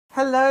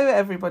Hello,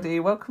 everybody.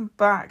 Welcome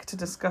back to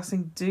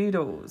Discussing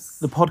Doodles.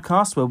 The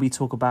podcast where we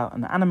talk about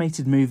an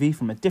animated movie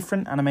from a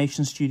different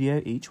animation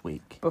studio each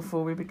week.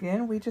 Before we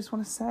begin, we just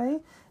want to say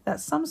that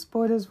some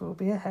spoilers will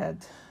be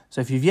ahead. So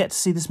if you've yet to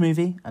see this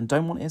movie and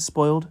don't want it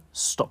spoiled,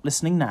 stop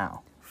listening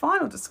now.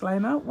 Final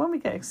disclaimer, when we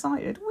get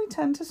excited, we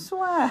tend to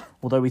swear.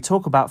 Although we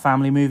talk about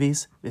family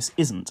movies, this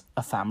isn't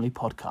a family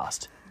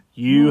podcast.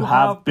 You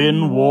have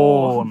been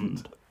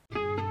warned.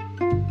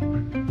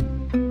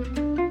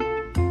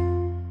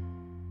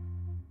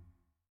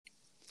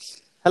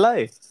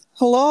 Hello.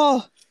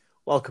 Hello.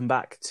 Welcome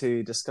back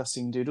to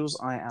Discussing Doodles.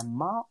 I am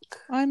Mark.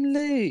 I'm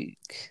Luke.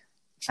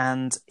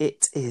 And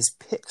it is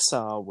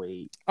Pixar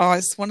week. Oh,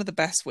 it's one of the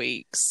best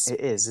weeks. It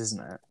is, isn't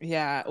it?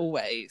 Yeah,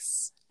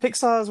 always.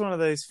 Pixar is one of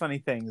those funny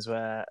things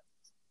where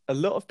a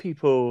lot of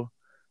people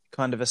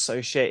kind of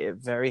associate it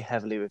very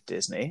heavily with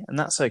Disney, and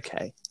that's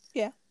okay.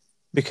 Yeah.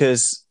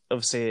 Because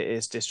obviously it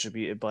is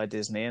distributed by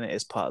Disney and it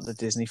is part of the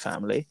Disney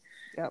family.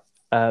 Yep.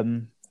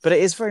 But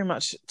it is very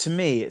much, to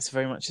me, it's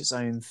very much its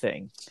own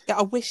thing. Yeah,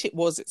 I wish it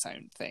was its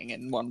own thing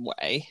in one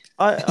way.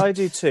 I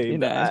do too. You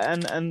know.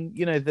 And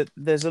you know,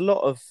 there's a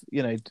lot of,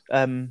 you know,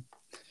 the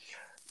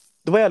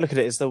way I look at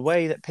it is the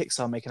way that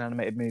Pixar make an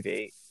animated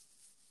movie.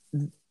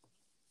 The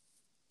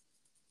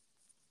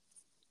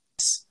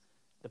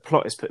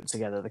plot is put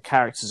together. The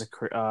characters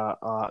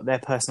are their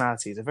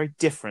personalities are very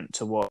different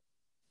to what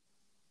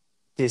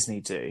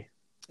Disney do.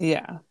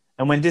 Yeah.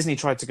 And when Disney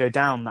tried to go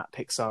down that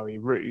Pixar-y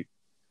route,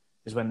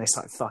 is when they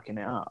started fucking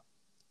it up.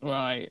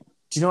 Right.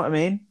 Do you know what I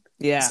mean?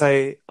 Yeah.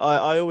 So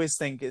I always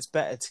think it's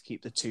better to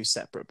keep the two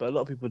separate, but a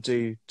lot of people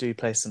do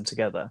place them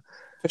together.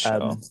 For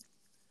sure.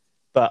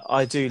 But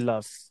I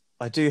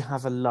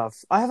have a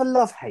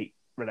love-hate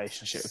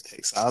relationship with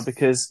Pixar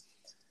because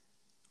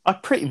I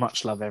pretty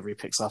much love every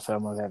Pixar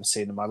film I've ever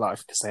seen in my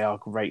life because they are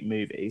great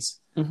movies.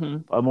 Mm-hmm.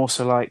 But I'm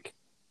also like,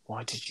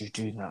 why did you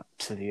do that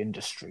to the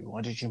industry?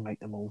 Why did you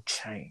make them all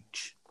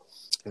change?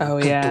 They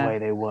were good the way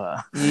they were.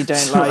 You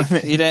don't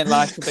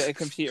like a bit of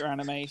computer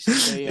animation,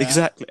 do you?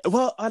 Exactly.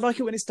 Well, I like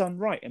it when it's done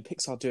right, and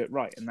Pixar do it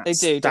right, and that's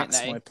they do, that's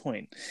don't they? my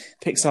point.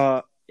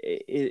 Pixar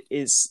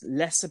is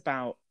less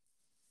about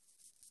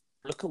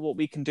look at what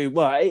we can do.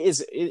 Well, it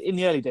is in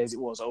the early days. It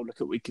was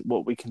look at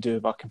what we can do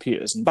with our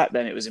computers, and back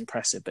then it was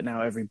impressive. But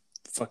now every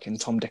fucking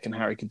Tom, Dick, and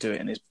Harry could do it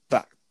in his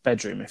back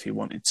bedroom if he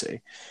wanted to.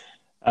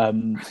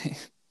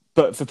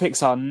 But for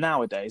Pixar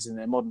nowadays, in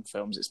their modern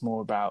films, it's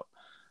more about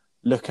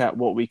look at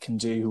what we can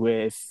do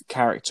with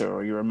character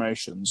or your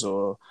emotions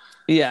or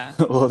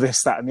or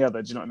this, that, and the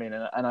other. Do you know what I mean?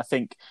 And I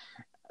think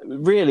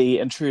really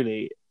and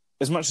truly,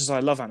 as much as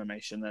I love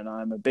animation and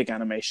I'm a big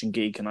animation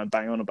geek and I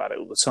bang on about it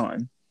all the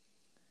time,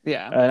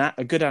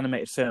 a good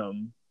animated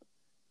film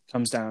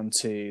comes down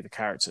to the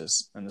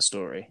characters and the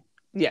story.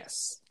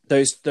 Yes.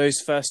 Those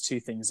first two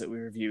things that we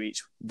review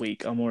each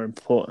week are more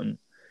important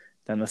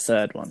than the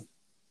third one.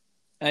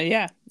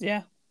 Yeah.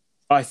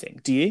 I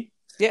think. Do you?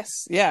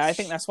 Yes, yeah, I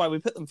think that's why we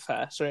put them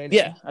first, really.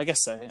 Yeah, I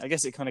guess so. I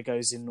guess it kind of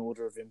goes in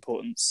order of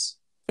importance.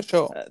 For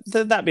sure.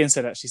 That being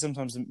said, actually,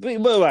 sometimes...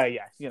 Well,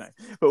 yeah, you know,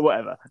 but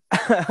whatever.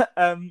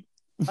 I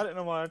don't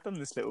know why I've done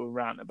this little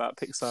rant about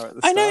Pixar at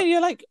the start. I know,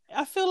 you're like...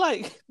 I feel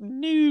like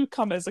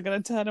newcomers are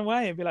going to turn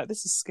away and be like,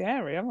 this is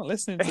scary. I'm not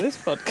listening to this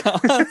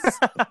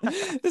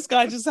podcast. This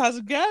guy just has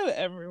a go at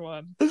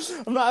everyone.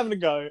 I'm not having a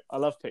go. I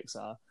love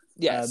Pixar.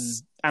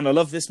 Yes. And I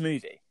love this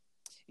movie.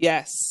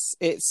 Yes,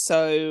 it's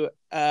so...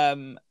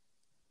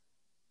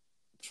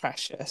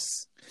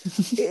 precious.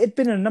 It had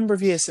been a number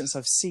of years since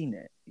I've seen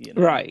it, you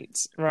know? Right.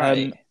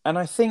 And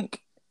I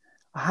think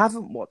I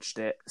haven't watched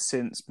it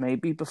since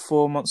maybe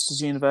before Monsters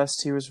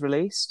University was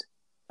released.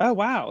 Oh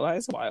wow, that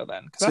is a while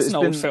then, because that's an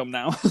old film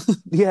now.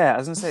 Yeah, I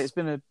was gonna say it's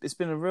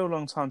been a real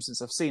long time since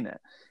I've seen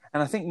it,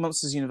 and I think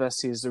Monsters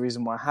University is the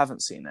reason why I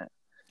haven't seen it.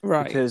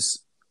 Right.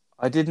 Because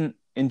I didn't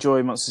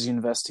enjoy Monsters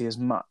University as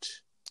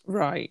much.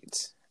 Right.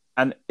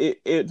 And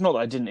it not that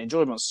I didn't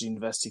enjoy Monsters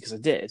University, because I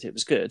did. It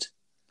was good.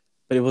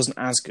 But it wasn't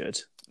as good.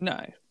 No.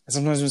 And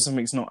sometimes when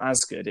something's not as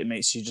good, it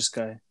makes you just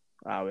go,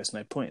 "Oh, there's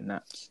no point in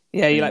that."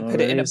 Yeah, you like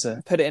put it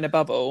in a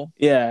bubble.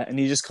 Yeah, and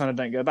you just kind of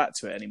don't go back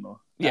to it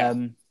anymore. Yeah.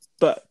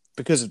 But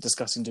because of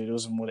Discussing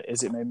Doodles and what it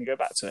is, it made me go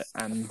back to it,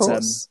 and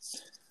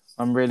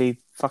I'm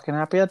really fucking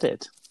happy I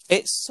did.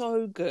 It's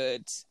so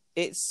good.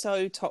 It's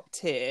so top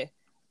tier.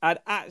 I'd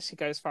actually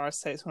go as far as to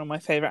say it's one of my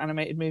favourite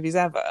animated movies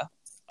ever.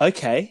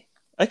 Okay,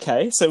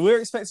 so we're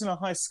expecting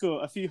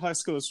a few high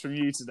scores from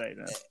you today,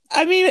 then.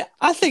 I mean,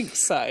 I think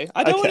so.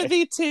 I don't want to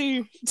be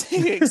too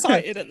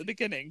excited at the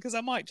beginning because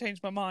I might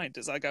change my mind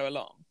as I go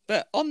along.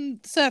 But on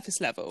surface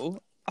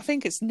level, I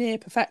think it's near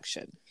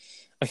perfection.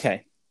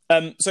 Okay.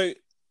 So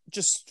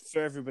just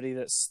for everybody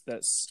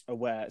that's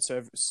aware,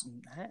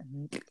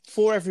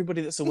 for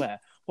everybody that's aware,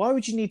 why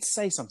would you need to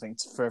say something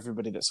for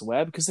everybody that's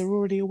aware? Because they're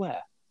already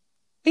aware.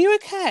 Are you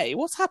okay?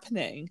 What's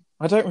happening?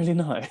 I don't really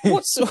know.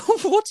 What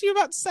are you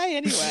about to say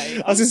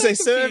anyway? I was going to say,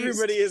 so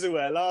everybody is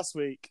aware, last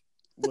week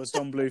was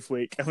Don Bluth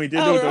week, and we did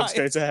All Dogs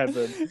Go to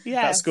Heaven.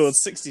 Yes. That scored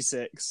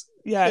 66.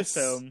 Yes.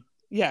 Good film.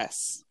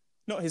 Yes.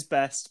 Not his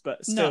best,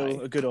 but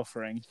still a good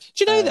offering.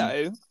 Do you know,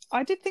 though,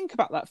 I did think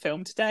about that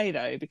film today,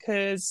 though,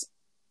 because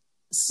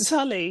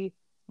Sully,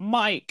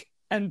 Mike,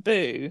 and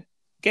Boo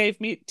gave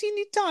me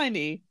teeny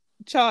tiny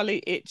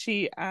Charlie,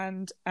 Itchy,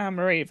 and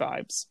Anne-Marie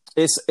vibes.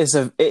 It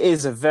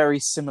is a very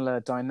similar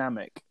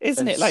dynamic,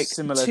 isn't it? Like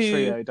similar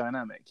trio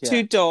dynamic. Yeah.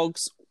 Two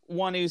dogs,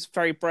 one who's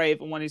very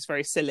brave and one who's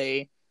very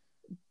silly,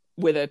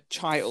 with a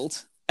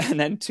child, and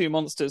then two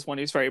monsters, one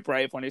who's very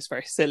brave, one who's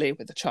very silly,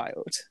 with a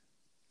child.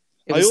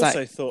 I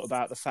also thought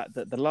about the fact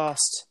that the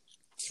last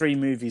 3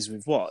 movies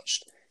we've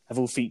watched have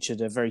all featured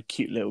a very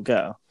cute little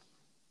girl.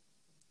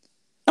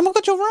 Oh my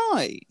God, you're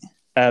right.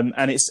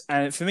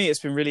 And for me, it's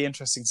been really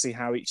interesting to see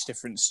how each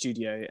different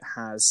studio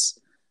has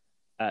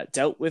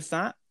dealt with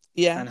that,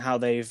 and how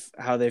they've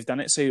done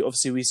it. So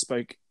obviously, we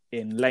spoke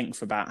in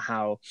length about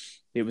how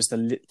it was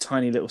the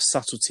tiny little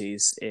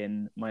subtleties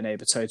in My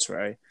Neighbor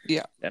Totoro,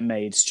 that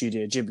made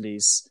Studio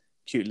Ghibli's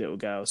cute little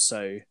girl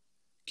so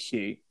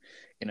cute.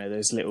 You know,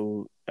 those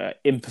little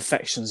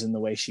imperfections in the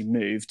way she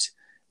moved,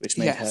 which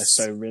made her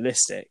so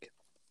realistic.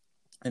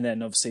 And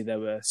then obviously there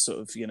were sort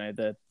of, you know,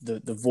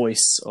 the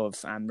voice of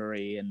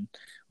Anne-Marie and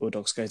All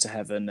Dogs Go to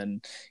Heaven,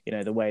 and, you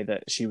know, the way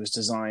that she was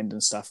designed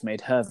and stuff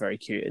made her very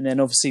cute. And then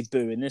obviously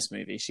Boo in this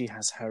movie, she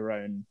has her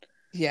own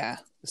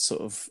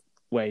sort of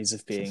ways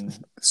of being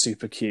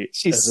super cute.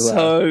 She's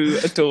so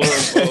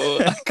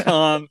adorable. I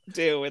can't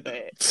deal with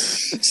it.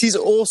 She's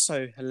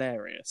also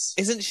hilarious.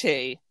 Isn't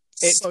she?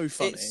 It's so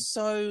funny. It's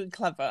so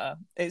clever.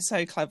 It's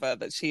so clever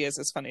that she is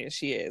as funny as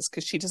she is,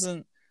 because she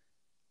doesn't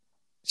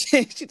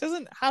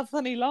have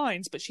funny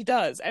lines, but she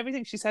does.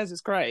 Everything she says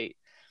is great,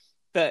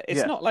 but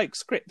it's not like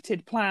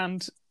scripted,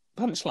 planned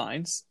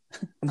punchlines.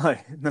 No.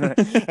 And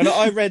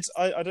I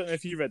don't know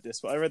if you read this,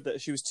 but I read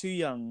that she was too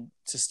young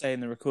to stay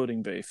in the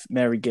recording booth.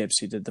 Mary Gibbs,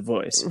 who did the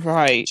voice,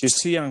 right? She was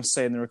too young to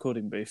stay in the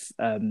recording booth.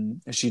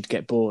 She'd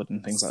get bored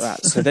and things like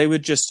that. So they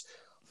would just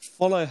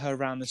follow her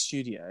around the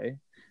studio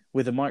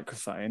with a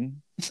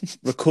microphone,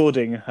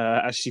 recording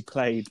her as she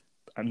played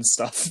and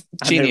stuff.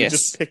 And Genius. They would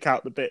just pick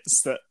out the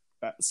bits that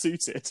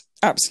suited.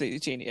 Absolutely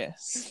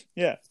genius.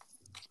 Yeah.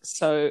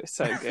 So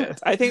good.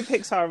 I think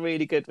Pixar are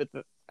really good with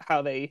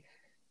how they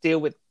deal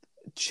with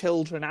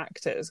children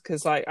actors,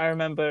 because like I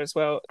remember as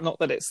well, not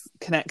that it's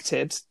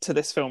connected to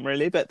this film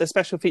really, but the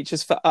special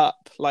features for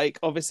Up, like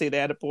obviously they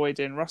had a boy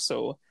doing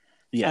Russell.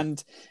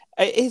 And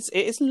it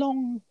is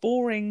long,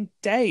 boring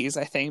days,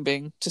 I think,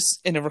 being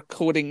just in a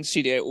recording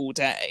studio all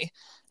day.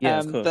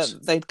 Of course.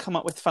 That they'd come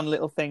up with fun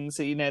little things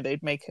that, you know,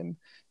 they'd make him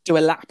do a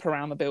lap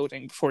around the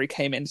building before he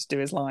came in to do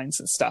his lines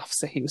and stuff.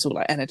 So he was all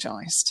like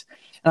energized.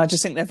 And I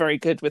just think they're very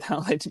good with how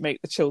they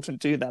make the children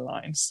do their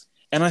lines.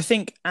 And I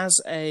think as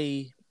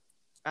a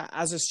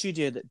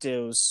studio that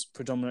deals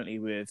predominantly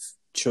with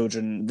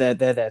children, they're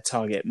their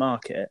target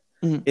market.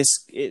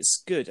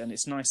 It's good, and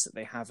it's nice that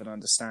they have an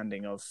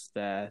understanding of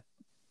the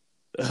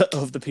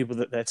people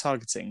that they're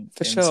targeting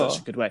in such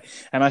a good way.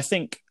 And I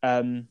think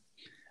I'm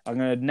going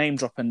to name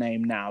drop a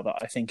name now that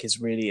I think is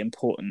really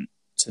important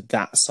to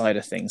that side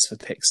of things for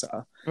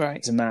Pixar. Right.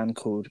 It's a man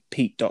called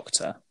Pete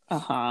Docter.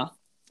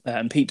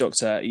 Pete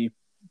Docter,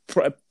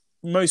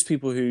 most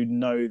people who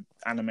know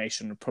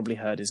animation have probably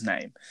heard his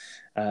name.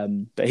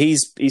 But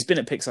he's been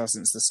at Pixar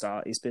since the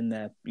start. He's been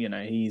there, you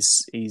know,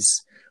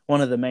 he's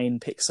one of the main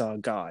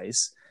Pixar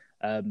guys.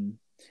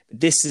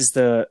 This is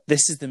the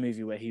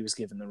movie where he was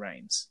given the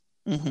reins.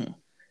 Mm-hmm.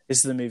 This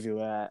is the movie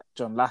where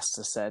John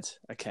Lasseter said,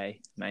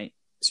 "Okay, mate,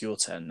 it's your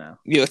turn now.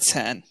 Your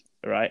turn."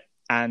 Right?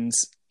 And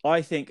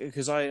I think,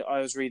 because I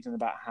was reading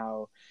about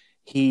how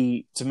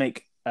to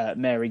make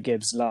Mary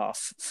Gibbs laugh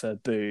for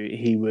Boo,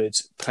 he would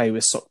play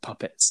with sock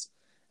puppets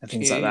and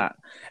things like that.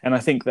 And I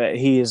think that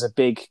he is a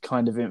big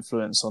kind of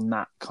influence on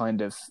that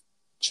kind of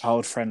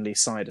child-friendly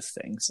side of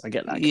things. I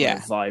get that kind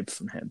of vibe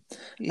from him.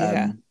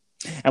 Yeah.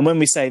 And when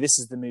we say this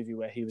is the movie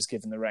where he was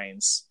given the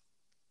reins,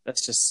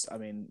 let's just, I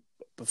mean,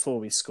 before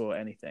we score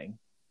anything,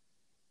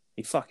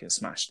 he fucking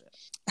smashed it.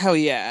 Hell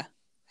yeah.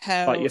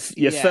 Like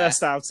your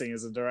first outing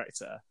as a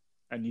director,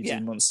 and you do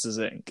Monsters,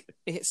 Inc.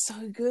 It's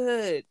so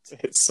good.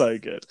 It's so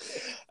good.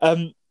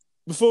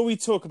 Before we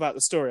talk about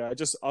the story,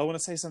 I want to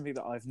say something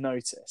that I've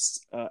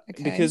noticed.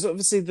 Because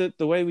obviously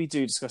the way we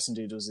do Discussing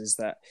Doodles is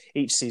that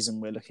each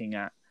season we're looking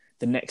at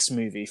the next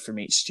movie from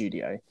each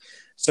studio.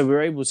 So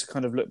we're able to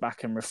kind of look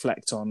back and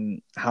reflect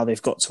on how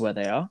they've got to where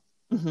they are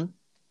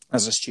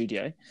as a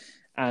studio.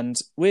 And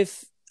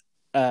with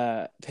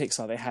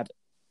Pixar, they had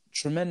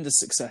tremendous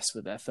success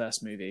with their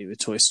first movie, with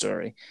Toy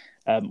Story,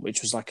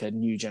 which was like a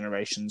new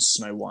generation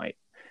Snow White.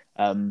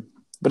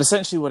 But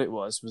essentially what it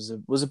was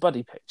a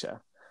buddy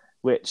picture,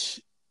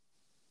 which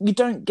you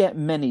don't get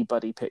many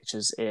buddy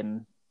pictures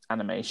in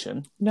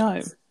animation.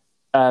 No.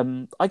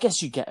 I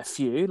guess you get a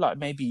few. Like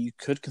maybe you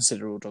could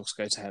consider All Dogs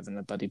Go to Heaven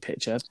a buddy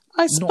picture.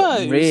 I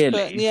suppose. Not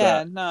really.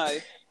 But no.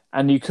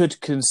 And you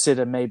could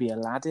consider maybe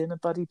Aladdin a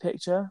buddy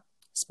picture.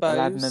 Suppose.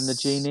 Aladdin and the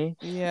Genie.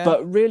 Yeah.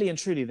 But really and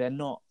truly, they're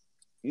not.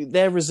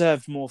 They're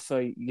reserved more for,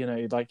 you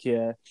know, like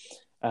your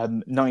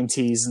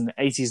 90s and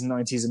 80s and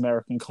 90s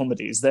American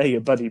comedies. They're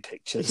your buddy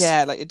pictures.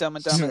 Yeah, like your Dumb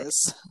and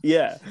Dumbers.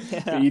 Yeah.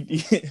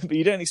 But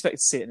you don't expect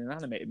to see it in an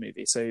animated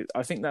movie. So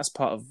I think that's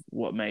part of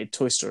what made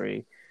Toy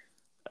Story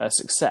a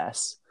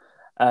success.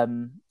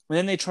 And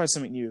then they tried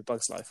something new with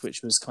Bug's Life,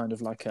 which was kind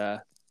of like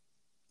a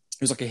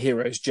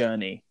hero's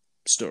journey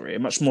story, a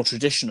much more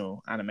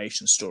traditional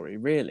animation story,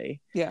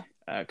 really. Yeah.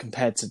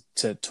 Compared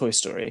to Toy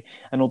Story.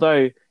 And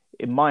although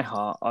in my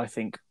heart I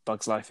think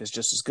Bug's Life is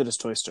just as good as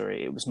Toy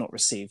Story, it was not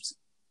received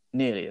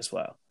nearly as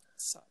well.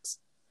 Sucks.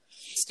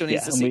 Still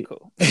needs a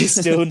sequel. It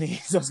still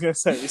needs. I was going to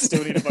say, we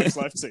still need a Bug's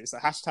Life 2. So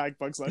hashtag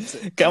Bug's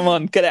Life 2. Come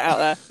on, get it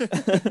out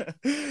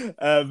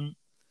there.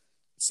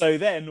 So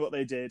then what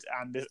they did,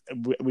 and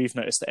we've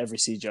noticed that every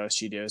CGI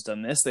studio has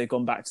done this, they've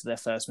gone back to their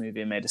first movie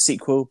and made a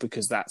sequel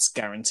because that's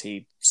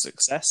guaranteed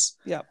success.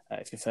 Yeah.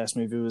 If your first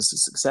movie was a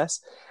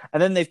success.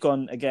 And then they've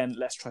gone, again,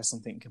 let's try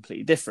something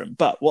completely different.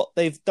 But what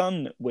they've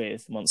done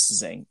with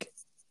Monsters, Inc.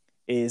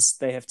 is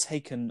they have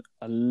taken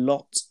a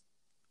lot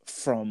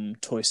from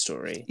Toy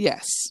Story.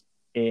 Yes.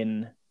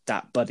 In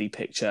that buddy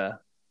picture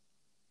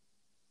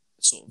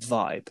sort of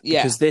vibe.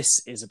 Yeah. Because this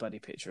is a buddy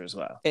picture as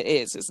well. It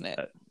is, isn't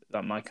it?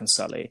 Like Mike and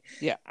Sully.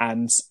 Yeah.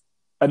 And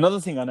another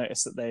thing I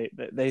noticed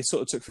that they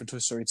sort of took from Toy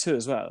Story 2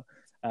 as well,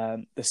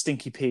 the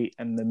Stinky Pete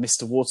and the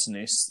Mr.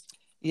 Waternoose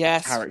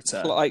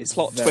character like is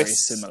plot very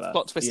twist, similar.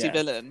 plot twisty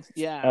villain.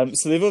 Yeah.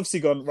 So they've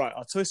obviously gone, right,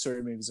 our Toy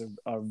Story movies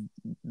are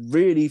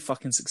really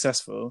fucking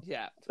successful.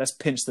 Yeah. Let's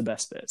pinch the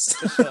best bits.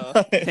 For sure.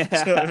 Do you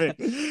know what I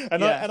mean?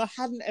 And I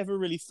hadn't ever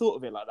really thought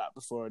of it like that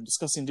before, and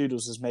discussing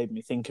Doodles has made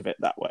me think of it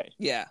that way.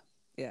 Yeah.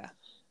 Yeah.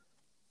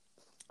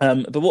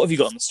 But what have you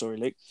got on the story,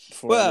 Luke?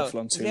 Before I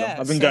waffle on too long.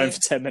 I've been going for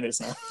 10 minutes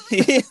now.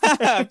 Yeah,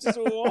 I'm just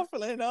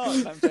waffling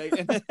on. I'm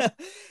joking.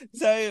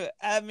 So,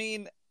 I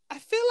mean, I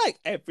feel like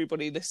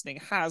everybody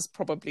listening has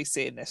probably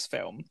seen this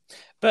film.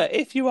 But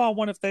if you are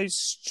one of those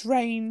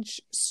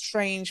strange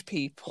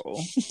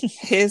people,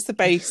 here's the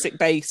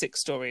basic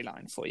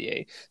storyline for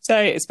you. So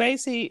it's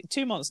basically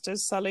two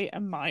monsters, Sully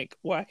and Mike,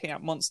 working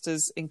at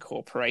Monsters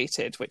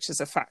Incorporated, which is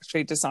a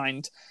factory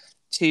designed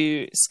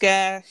to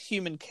scare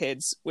human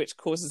kids, which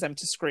causes them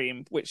to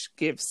scream, which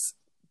gives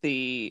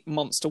the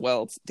monster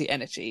world the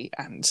energy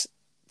and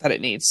that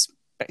it needs,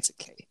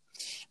 basically.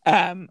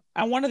 And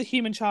one of the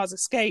human childs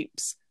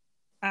escapes,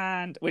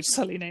 and which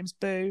Sully names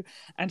Boo,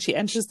 and she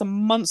enters the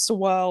monster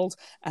world,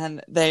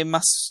 and they've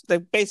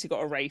basically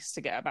got a race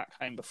to get her back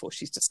home before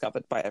she's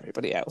discovered by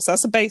everybody else.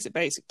 That's the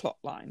basic plot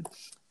line.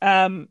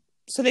 So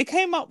they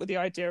came up with the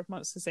idea of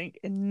Monsters, Inc.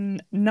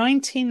 in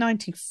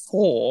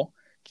 1994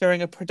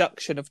 during a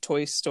production of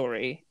Toy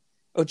Story,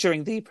 or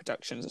during the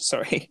production,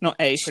 sorry, not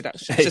a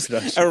production,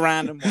 a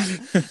random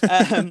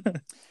one.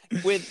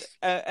 With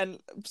and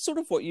sort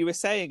of what you were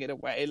saying in a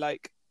way,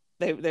 like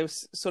they were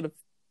sort of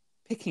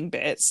picking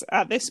bits.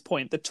 At this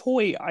point, the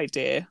toy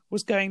idea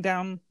was going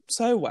down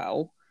so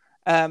well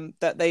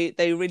that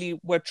they really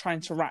were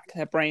trying to rack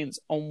their brains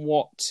on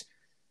what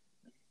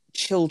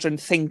children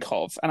think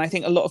of. And I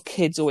think a lot of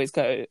kids always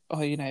go,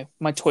 oh, you know,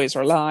 my toys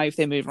are alive,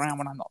 they move around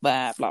when I'm not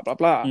there, blah blah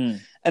blah.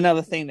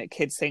 Another thing that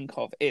kids think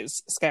of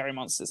is scary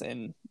monsters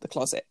in the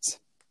closet.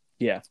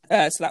 So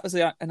that was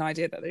an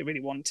idea that they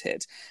really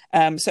wanted.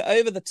 So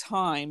over the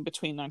time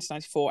between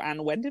 1994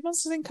 and when did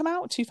Monsters, Inc. come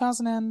out?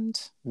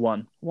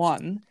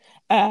 2001.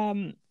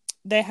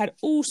 They had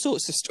all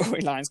sorts of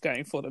storylines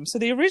going for them. So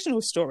the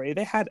original story,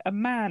 they had a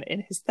man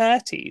in his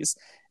 30s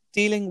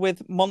dealing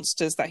with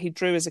monsters that he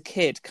drew as a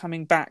kid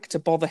coming back to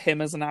bother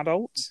him as an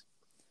adult.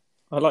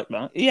 I like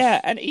that. Yeah,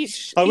 and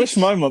I wish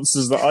my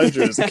monsters that I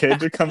drew as a kid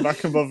would come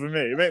back and bother me.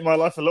 It'd make my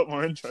life a lot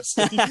more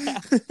interesting.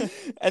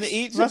 And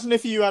imagine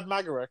if you had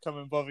Magara come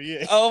and bother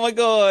you. Oh my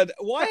god.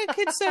 Why are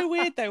kids so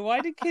weird though?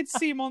 Why did kids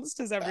see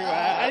monsters everywhere?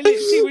 I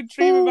literally would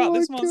dream about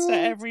this monster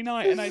every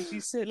night, and I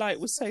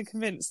was so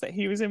convinced that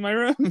he was in my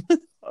room.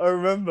 I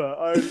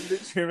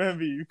literally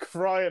remember you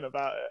crying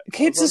about it.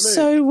 Kids are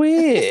so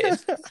weird.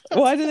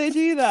 Why do they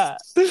do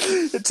that?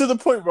 To the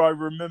point where I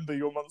remember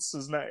your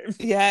monster's name.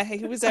 Yeah,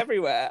 he was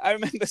everywhere. I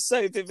remember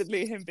so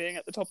vividly him being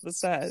at the top of the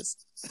stairs.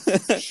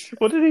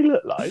 What did he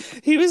look like?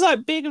 He was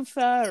like big and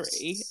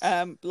furry.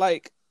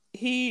 Like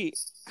he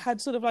had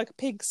sort of like a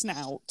pig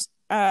snout.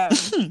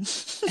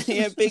 He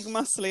had big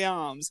muscly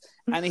arms,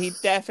 and he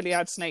definitely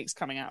had snakes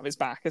coming out of his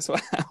back as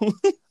well.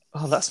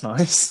 Oh, that's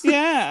nice.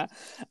 Yeah.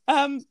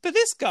 But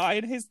this guy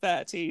in his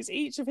 30s,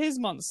 each of his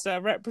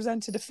monster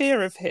represented a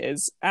fear of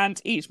his,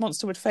 and each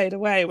monster would fade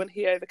away when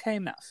he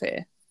overcame that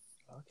fear.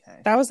 Okay.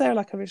 That was their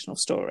original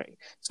story.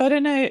 So I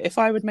don't know if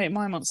I would make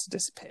my monster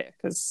disappear,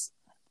 because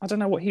I don't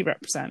know what he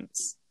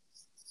represents.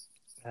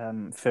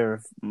 Fear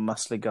of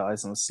muscly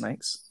guys and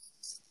snakes.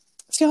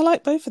 See, I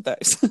like both of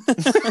those.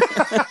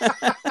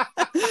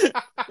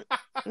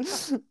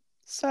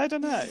 So I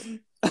don't know.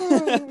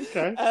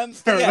 Okay.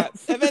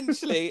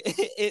 Eventually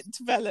it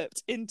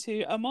developed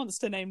into a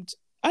monster named...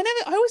 I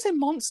always say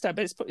monster,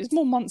 but it's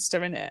more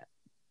monster in it.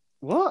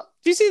 What?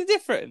 Do you see the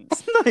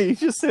difference? No, you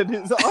just said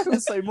I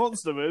would say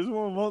monster, but it's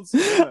more monster.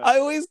 I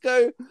always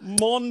go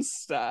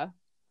monster,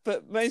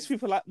 but most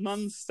people like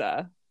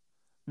monster.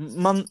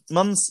 No,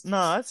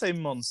 I'd say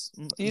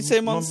monster. You'd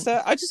say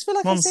monster? I just feel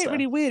like monster. I say it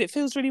really weird. It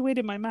feels really weird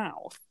in my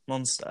mouth.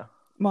 Monster.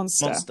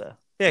 Monster.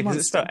 Yeah, because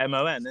it's spelled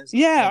M-O-N, isn't it?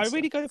 Yeah, Monster. I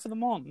really go for the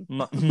mon.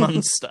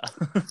 Monster.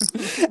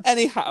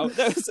 Anyhow,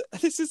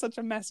 this is such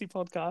a messy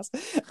podcast.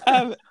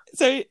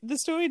 So the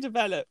story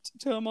developed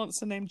to a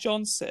monster named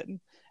Johnson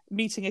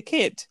meeting a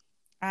kid,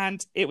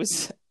 and it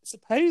was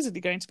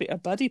supposedly going to be a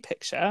buddy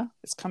picture.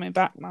 It's coming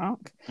back,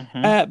 Mark,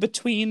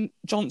 between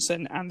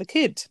Johnson and the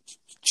kid.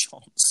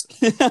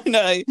 Johnson. I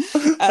know.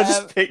 I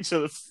just picture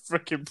the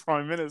freaking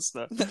Prime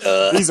Minister.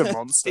 He's a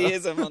monster. He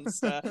is a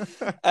monster.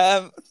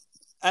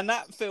 And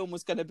that film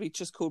was going to be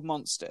just called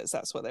Monsters.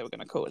 That's what they were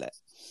going to call it.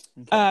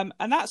 Okay.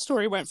 And that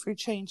story went through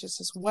changes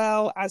as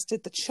well, as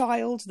did the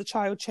child. The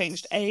child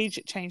changed age,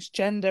 it changed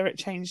gender, it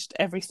changed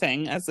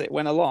everything as it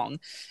went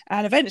along.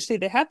 And eventually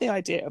they had the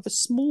idea of a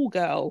small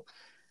girl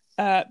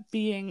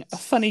being a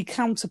funny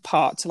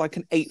counterpart to like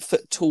an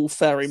 8-foot tall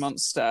furry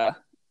monster,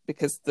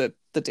 because the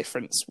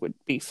difference would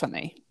be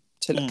funny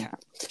to look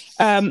at.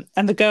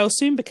 And the girl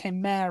soon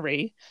became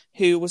Mary,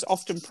 who was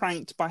often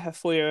pranked by her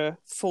four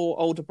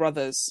older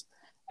brothers.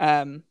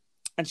 And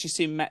she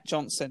soon met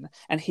Johnson,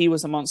 and he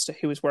was a monster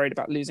who was worried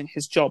about losing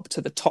his job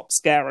to the top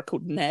scarer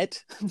called Ned.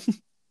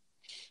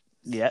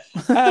 Yeah.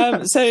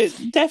 So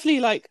definitely,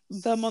 like,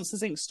 the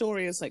Monsters Inc.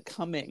 story is like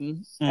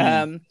coming.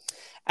 And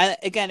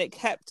again, it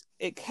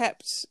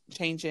kept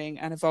changing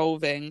and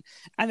evolving,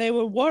 and they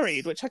were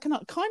worried, which I can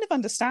kind of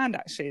understand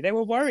actually. They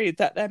were worried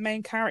that their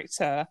main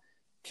character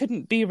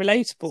couldn't be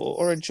relatable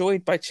or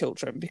enjoyed by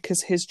children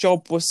because his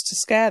job was to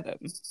scare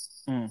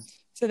them.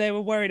 So they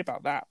were worried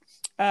about that.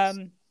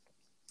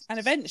 And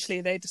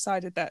eventually they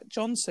decided that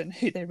Johnson,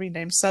 who they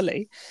renamed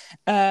Sully,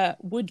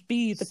 would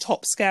be the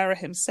top scarer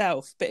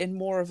himself, but in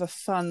more of a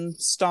fun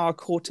star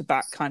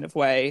quarterback kind of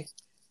way,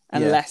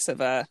 and less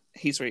of a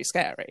he's really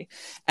scary.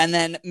 And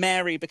then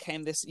Mary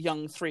became this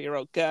young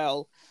 3-year-old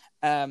girl,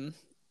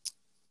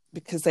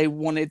 because they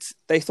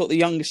thought the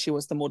younger she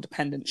was, the more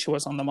dependent she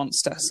was on the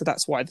monster. So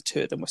that's why the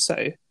two of them were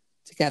so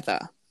together.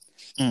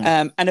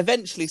 And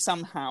eventually,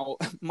 somehow,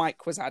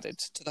 Mike was added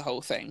to the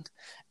whole thing.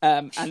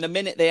 And the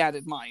minute they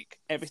added Mike,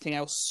 everything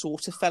else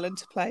sort of fell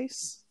into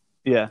place.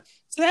 Yeah.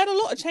 So they had a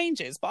lot of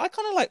changes, but I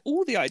kind of like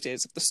all the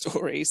ideas of the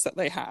stories that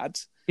they had.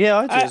 Yeah,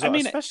 I do as well. I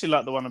mean, especially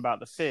like the one about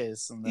the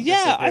fears. And the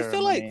I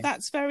feel like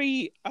that's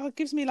very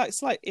gives me like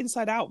slight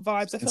Inside Out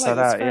vibes. I feel like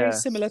that's very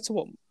similar to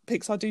what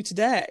Pixar do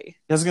today.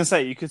 I was going to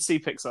say, you could see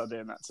Pixar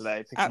doing that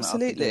today.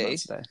 Absolutely,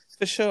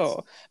 for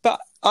sure. But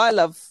I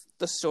love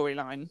the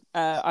storyline.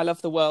 I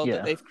love the world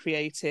that they've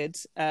created.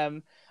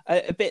 A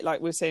bit like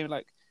we were saying,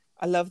 like,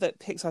 I love that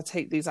Pixar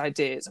take these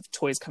ideas of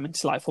toys coming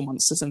to life or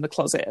monsters in the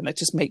closet, and they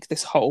just make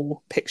this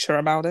whole picture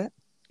about it.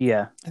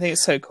 Yeah, I think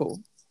it's so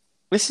cool.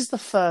 This is the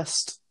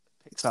first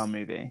Pixar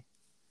movie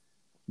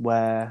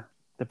where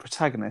the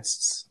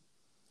protagonists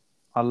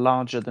are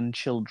larger than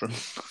children.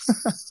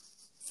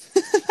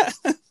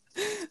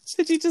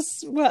 Did you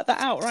just work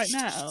that out right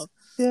now?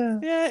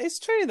 Yeah, it's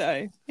true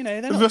though. You know,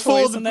 they're not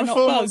before toys and they're not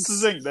bugs.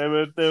 Monsters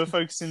Inc., they were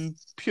focusing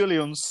purely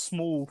on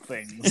small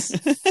things.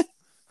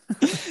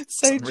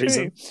 So true.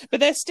 Reason. But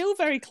they're still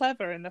very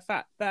clever in the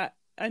fact that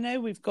I know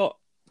we've got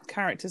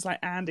characters like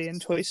Andy in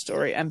Toy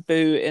Story and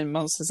Boo in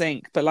Monsters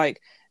Inc., but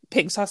like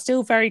Pixar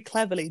still very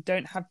cleverly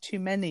don't have too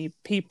many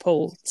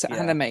people to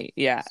animate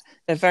yet.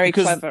 They're very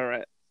clever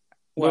at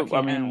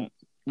working out.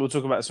 We'll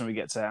talk about this when we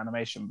get to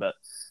animation, but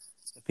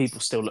the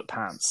people still look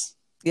pants.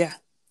 Yeah.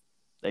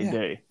 They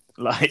do.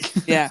 Like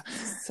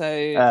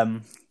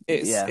so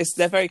it's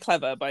they're very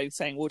clever by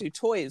saying we'll do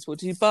toys, we'll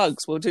do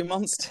bugs, we'll do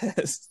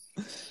monsters.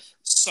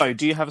 So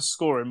do you have a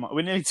score in mind?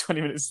 We're nearly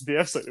 20 minutes into the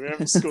episode. We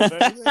haven't scored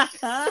anything.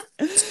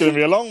 It's going to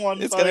be a long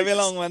one. It's going to be a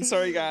long one.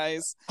 Sorry,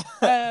 guys.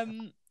 Have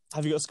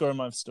you got a score in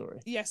mind for story?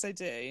 Yes, I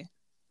do.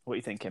 What are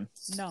you thinking?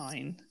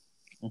 9.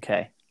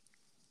 Okay.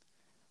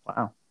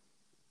 Wow.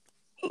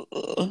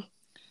 I'm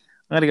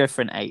going to go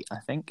for an 8, I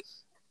think.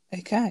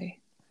 Okay.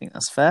 I think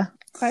that's fair.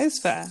 That is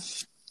fair.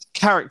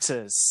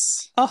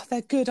 Characters. Oh,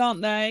 they're good,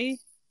 aren't they?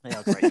 They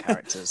are great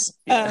characters.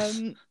 Yeah.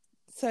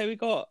 So we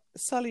got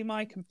Sully,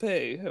 Mike, and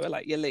Boo, who are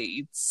like your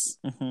leads.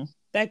 Mm-hmm.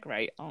 They're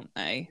great, aren't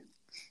they?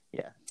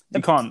 Yeah.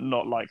 You can't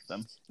not like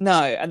them.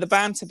 No, and the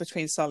banter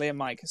between Sully and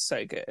Mike is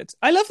so good.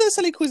 I love that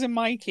Sully calls him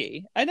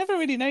Mikey. I never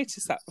really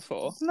noticed that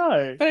before.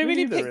 No. But I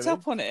really picked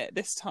up on it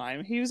this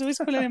time. He was always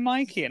calling him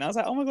Mikey, and I was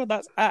like, oh my God,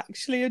 that's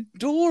actually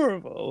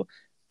adorable.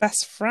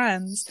 Best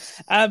friends.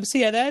 So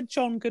yeah, they're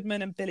John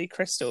Goodman and Billy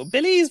Crystal.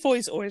 Billy's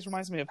voice always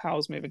reminds me of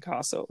Howl's Moving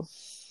Castle.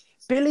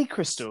 Billy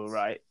Crystal,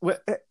 right?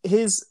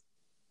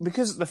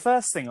 Because the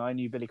first thing I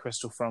knew Billy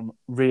Crystal from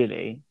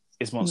really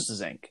is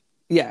Monsters Inc.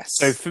 Yes.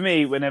 So for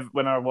me, when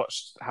I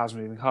watched Howl's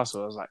Moving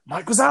Castle, I was like,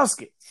 Mike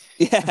Wazowski.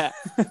 Yeah.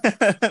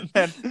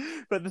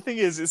 But the thing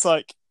is, it's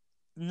like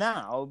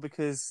now,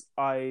 because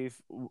I've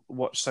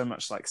watched so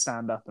much like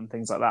stand up and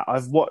things like that,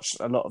 I've watched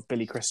a lot of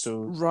Billy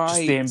Crystal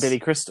just being Billy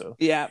Crystal.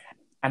 Yeah.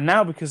 And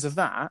now because of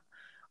that,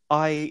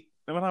 when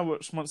I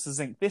watched Monsters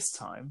Inc. this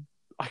time,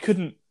 I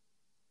couldn't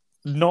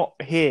not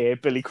hear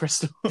Billy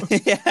Crystal.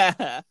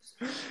 Yeah.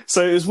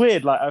 So it was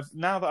weird. Like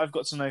now that I've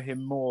got to know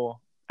him more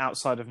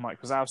outside of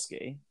Mike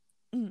Wazowski,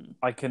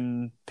 I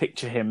can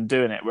picture him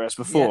doing it. Whereas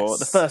before,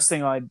 the first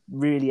thing I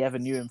really ever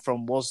knew him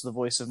from was the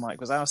voice of Mike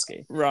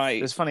Wazowski.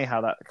 Right. It's funny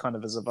how that kind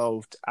of has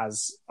evolved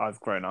as I've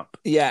grown up.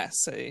 Yeah.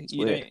 So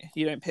you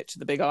don't picture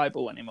the big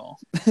eyeball anymore.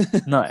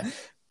 No.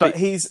 But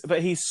he's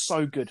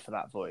so good for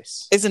that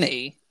voice, isn't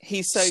he?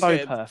 He's so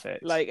good.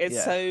 Perfect. Like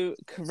it's so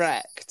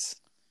correct.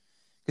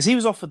 Because he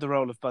was offered the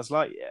role of Buzz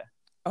Lightyear.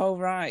 Oh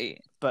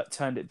right. But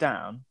turned it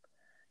down.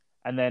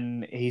 And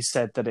then he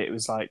said that it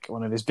was like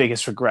one of his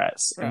biggest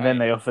regrets. Right. And then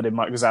they offered him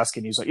Mike Wazowski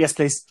and he was like, yes,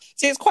 please.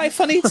 See, it's quite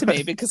funny to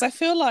me because I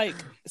feel like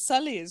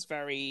Sully is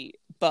very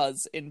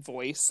Buzz in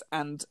voice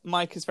and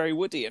Mike is very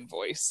Woody in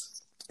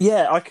voice.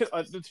 Yeah,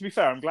 to be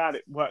fair, I'm glad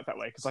it worked that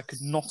way because I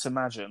could not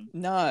imagine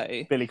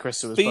Billy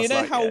Crystal was Buzz Lightyear. But you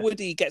know how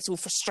Woody gets all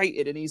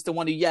frustrated and he's the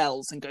one who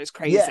yells and goes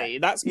crazy? Yeah.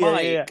 That's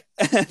Mike.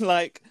 Yeah.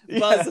 Like,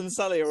 Buzz and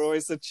Sully are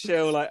always the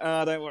chill, like,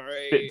 don't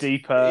worry. Bit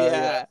deeper.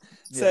 Yeah.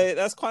 So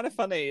that's kind of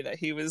funny that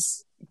he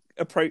was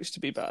approached to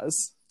be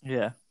Buzz.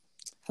 Yeah.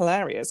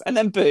 Hilarious. And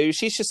then Boo,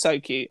 she's just so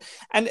cute.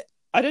 And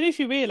I don't know if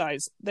you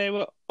realise,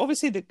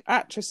 obviously the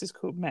actress is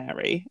called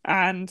Mary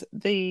and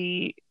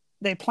they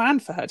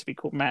planned for her to be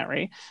called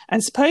Mary,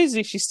 and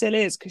supposedly she still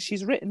is because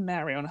she's written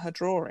Mary on her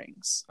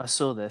drawings. I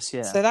saw this,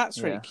 yeah. So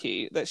that's really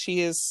cute that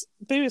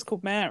Boo is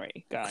called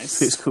Mary, guys.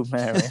 Boo's called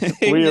Mary.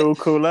 We all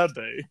call her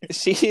Boo.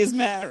 She is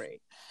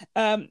Mary.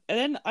 And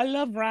then I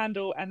love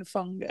Randall and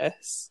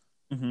Fungus,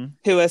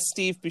 who are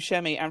Steve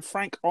Buscemi and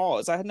Frank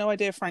Oz. I had no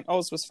idea Frank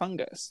Oz was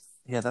Fungus.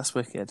 Yeah, that's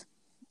wicked.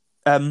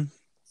 I can't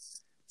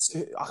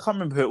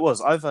remember who it was.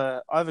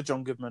 Either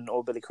John Goodman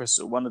or Billy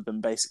Crystal. One of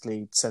them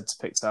basically said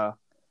to Pixar,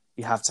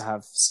 you have to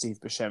have Steve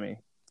Buscemi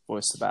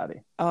voice the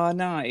baddie. Oh,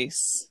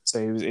 nice. So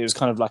it was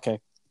kind of like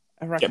a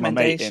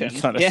recommendation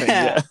kind of thing.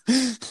 Yeah.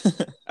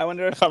 I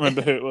wonder if I can't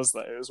remember who it was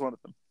though. It was one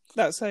of them.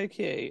 That's so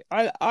cute.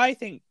 I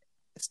think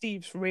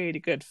Steve's really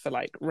good for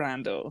like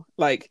Randall.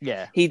 Like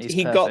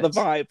he got the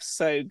vibe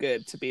so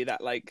good to be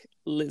that like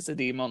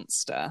lizardy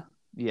monster.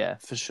 Yeah,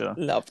 for sure.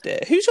 Loved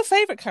it. Who's your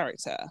favourite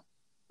character?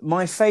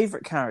 My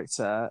favourite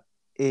character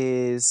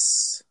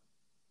is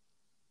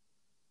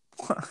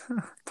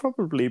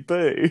probably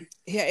Boo.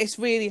 Yeah, it's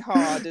really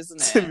hard,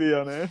 isn't it? To be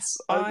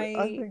honest,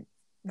 I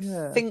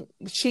think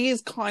she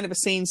is kind of a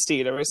scene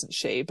stealer, isn't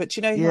she? But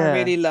you know who I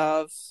really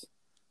love?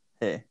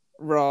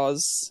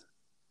 Roz.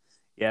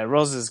 Yeah,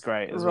 Roz is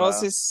great as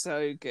Roz is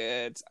so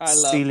good. I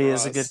love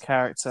Celia's Roz. a good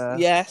character.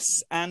 Yes,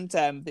 and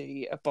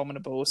the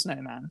Abominable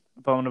Snowman.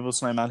 Abominable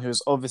Snowman, who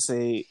is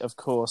obviously, of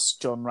course,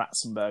 John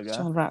Ratzenberger.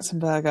 John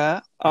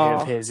Ratzenberger. Who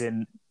appears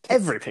in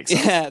every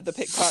Pixar. Yeah, the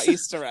Pixar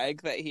Easter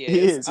egg that he is. He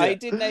is, yeah. I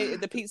did know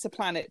the Pizza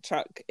Planet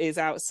truck is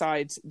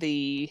outside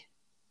the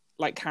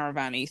like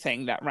caravan-y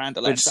thing that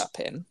Randall ends up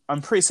in.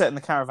 I'm pretty certain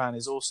the caravan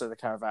is also the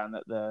caravan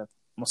that the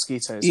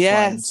mosquitoes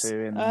fly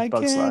into in Bug's Life. I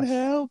can't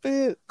help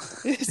it.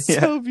 It's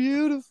so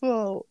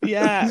beautiful.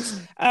 Yeah.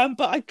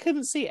 But I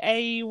couldn't see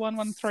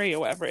A113 or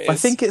whatever it is. I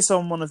think it's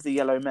on one of the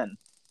Yellow Men.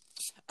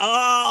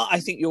 I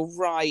think you're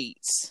right.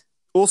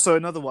 Also,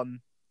 another one.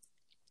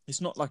 It's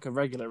not like a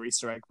regular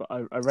Easter egg, but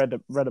I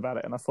read about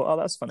it and I thought,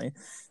 that's funny.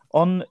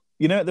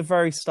 At the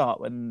very start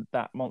when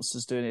that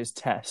monster's doing his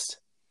test.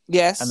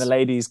 Yes. And the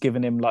lady's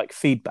giving him like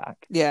feedback.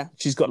 Yeah.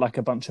 She's got like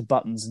a bunch of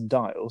buttons and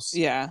dials.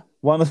 Yeah.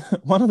 One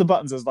of the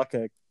buttons has like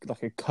a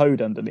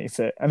code underneath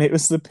it, and it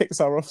was the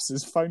Pixar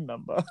office's phone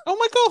number. Oh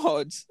my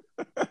god!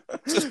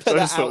 Just put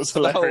that out for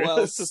the whole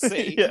world to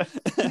see. Yeah.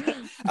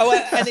 And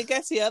I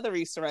guess the other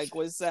Easter egg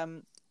was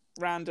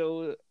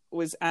Randall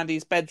was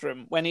Andy's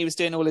bedroom when he was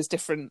doing all his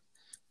different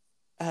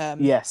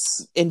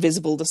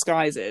invisible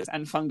disguises,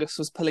 and Fungus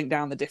was pulling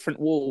down the different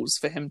walls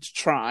for him to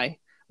try.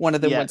 One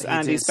of them was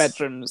Andy's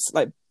bedrooms,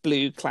 like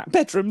blue cloud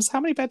bedrooms. How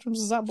many bedrooms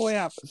does that boy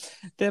have?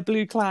 They're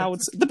blue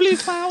clouds. The blue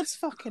clouds,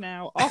 fucking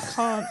hell. I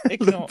can't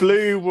ignore. The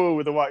blue wall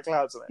with the white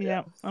clouds on it.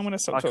 Yeah, I'm going to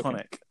stop talking.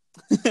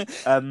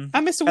 Iconic. And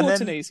Mr.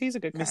 Waternoose, he's a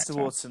good character. Mr.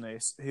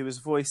 Waternoose, who was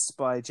voiced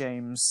by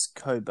James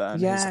Coburn,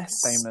 who's a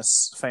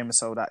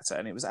famous old actor,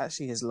 and it was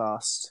actually his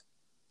last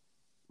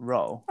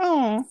role.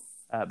 Oh,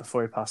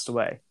 before he passed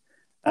away.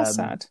 That's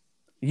sad.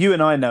 You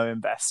and I know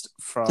him best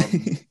from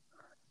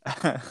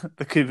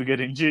the Cuba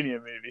Gooding Jr.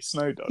 movie,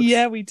 Snow Dogs.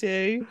 Yeah, we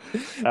do.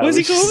 What's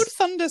he called?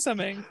 Thunder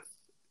something.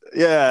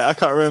 Yeah, I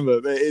can't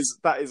remember, but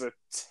that is a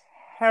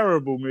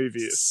terrible movie.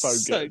 It's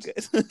so good.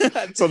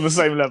 It's on the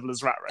same level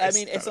as Rat Race. I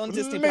mean, it's on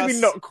Disney Plus. Maybe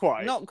not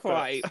quite. Not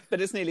quite,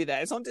 but it's nearly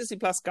there. It's on Disney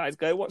Plus, guys.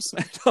 Go watch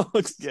Snow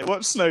Dogs. Yeah,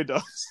 watch Snow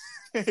Dogs.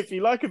 If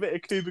you like a bit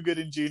of Cuba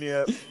Gooding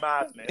Jr.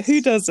 madness, who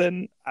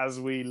doesn't? As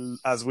we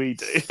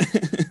do.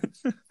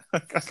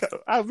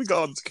 How have we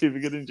got on to Cuba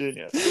Gooding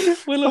Jr.?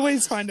 We'll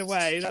always find a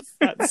way.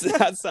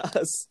 That's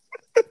us.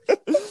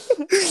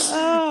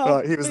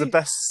 Right, he was the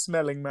best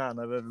smelling man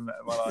I've ever met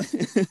in my life.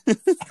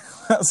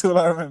 That's all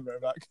I remember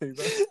about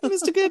Cuba.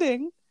 Mr.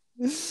 Gooding.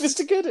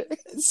 Mr. Gooding.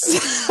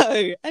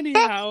 So,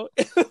 anyhow,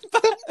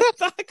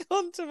 back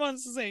onto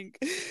Monsters Inc.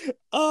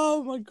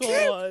 Oh my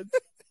god.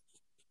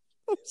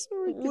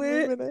 sorry,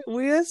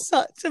 we're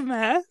such a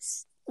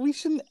mess. We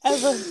shouldn't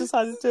ever have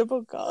decided to do a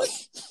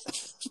podcast.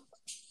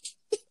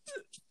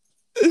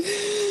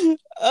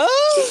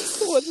 Oh,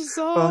 what a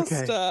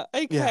disaster.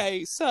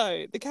 Okay,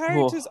 so the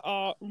characters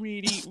are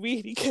really,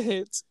 really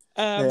good.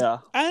 They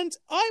are. And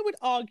I would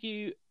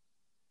argue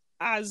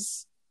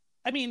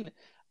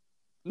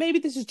maybe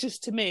this is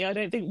just to me, I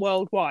don't think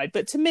worldwide,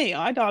 but to me,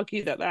 I'd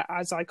argue that they're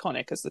as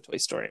iconic as the Toy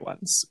Story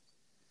ones.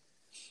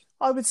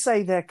 I would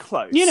say they're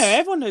close. You know,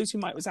 everyone knows who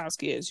Mike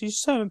Wazowski is. You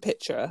just show them a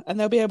picture and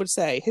they'll be able to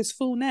say his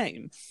full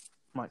name.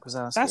 Mike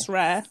Wazowski. That's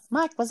rare.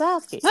 Mike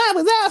Wazowski. Mike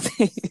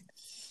Wazowski!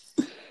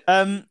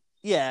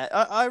 Yeah,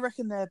 I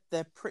reckon they're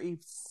pretty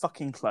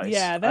fucking close.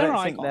 Yeah, they're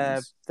I don't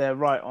think they're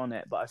right on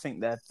it, but I think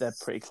they're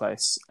pretty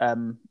close.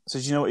 So do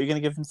you know what you're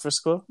going to give them for a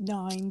score?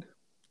 9.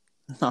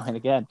 9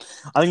 again.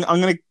 I think I'm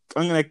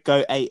gonna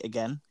go 8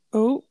 again.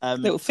 Oh,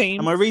 little theme.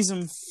 And my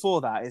reason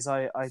for that is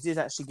I did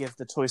actually give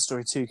the Toy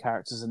Story 2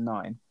 characters a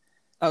 9.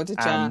 Oh, did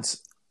you? And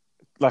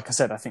like I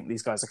said, I think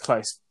these guys are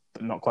close,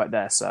 but not quite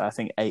there. So I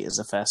think 8 is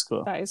a fair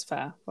score. That is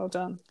fair. Well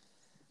done.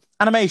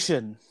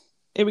 Animation.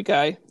 Here we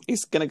go.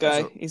 He's gonna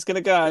go. It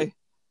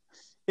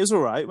was all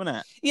right, wasn't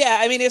it? Yeah,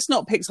 I mean, it's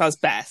not Pixar's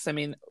best. I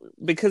mean,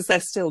 because they're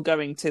still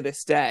going to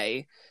this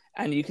day,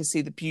 and you can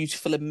see the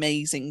beautiful,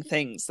 amazing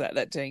things that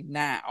they're doing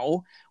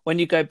now. When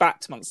you go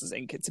back to Monsters,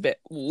 Inc., it's a bit...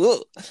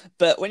 Whoa.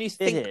 But when you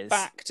think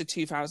back to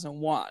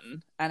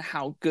 2001 and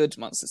how good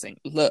Monsters, Inc.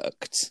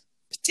 looked,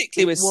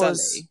 particularly with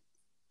Sully...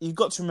 You've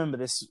got to remember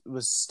this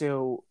was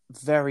still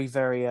very,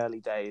 very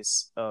early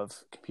days of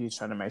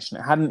computer animation.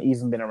 It hadn't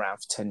even been around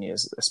for 10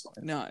 years at this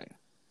point. No.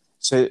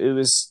 So it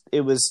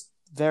was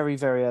very,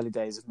 very early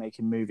days of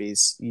making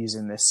movies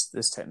using this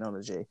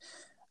technology.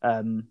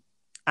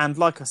 And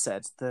like I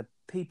said, the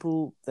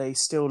people, they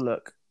still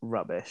look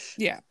rubbish.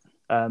 Yeah.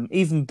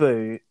 Even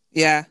Boo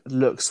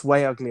looks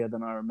way uglier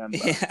than I remember.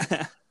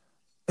 Yeah.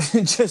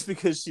 Just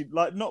because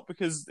not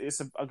because it's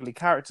an ugly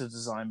character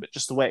design, but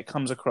just the way it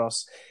comes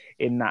across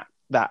in that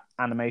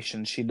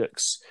animation, she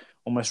looks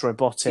almost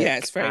robotic. Yeah,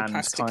 it's very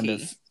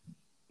plasticky.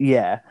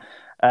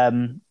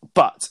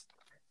 But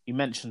you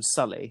mentioned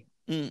Sully,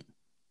 and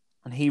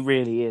he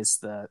really is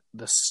the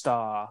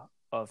star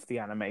of the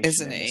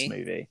animation in this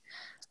movie.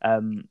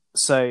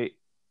 So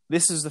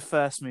this is the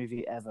first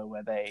movie ever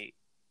where they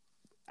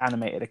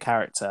animated a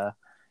character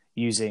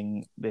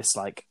using this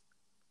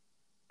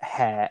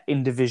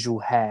individual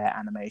hair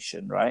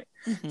animation, right?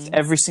 Mm-hmm. So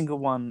every single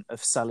one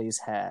of Sully's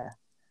hair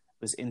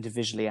was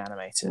individually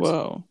animated.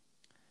 Whoa.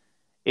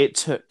 It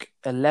took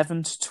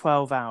 11 to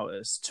 12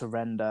 hours to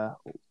render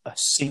a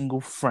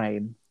single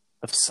frame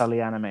of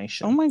Sully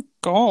animation. Oh my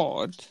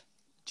God.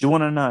 Do you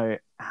want to know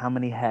how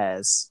many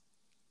hairs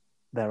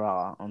there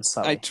are on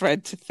Sully? I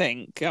dread to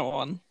think. Go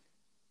on.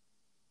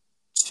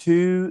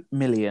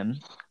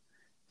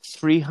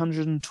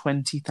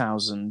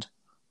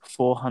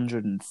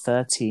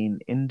 2,320,413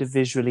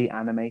 individually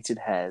animated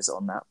hairs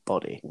on that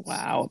body.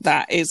 Wow,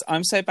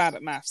 I'm so bad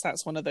at maths.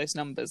 That's one of those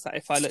numbers that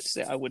if I looked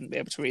at it, I wouldn't be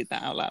able to read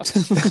that out loud.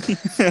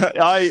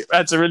 I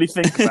had to really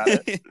think about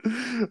it.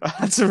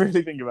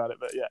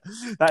 But yeah,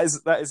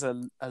 that is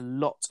a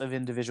lot of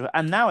individual.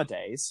 And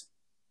nowadays,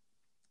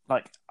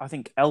 I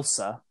think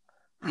Elsa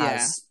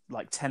has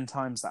 10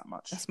 times that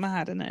much. That's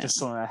mad, isn't it? Just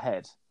on her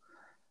head.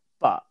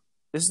 But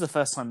this is the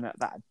first time that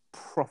had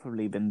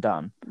properly been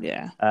done.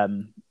 Yeah.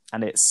 And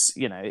it's,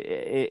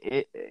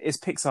 it's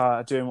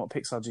Pixar doing what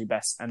Pixar do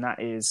best, and that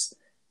is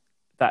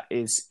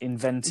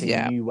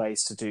inventing new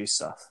ways to do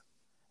stuff.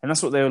 And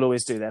that's what they will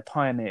always do. They're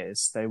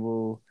pioneers. They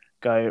will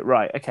go,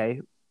 right, okay,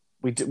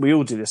 we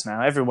all do this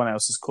now. Everyone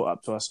else has caught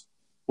up to us.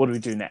 What do we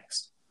do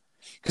next?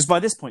 Because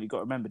by this point, you've got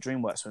to remember,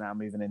 DreamWorks were now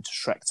moving into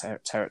Shrek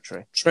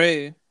territory.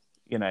 True.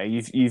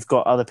 You've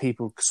got other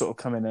people sort of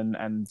coming in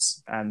and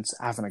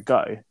having a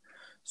go.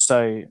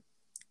 So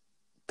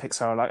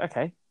Pixar are like,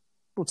 okay,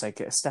 we'll take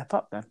it a step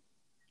up then.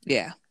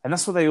 Yeah. And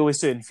that's what they always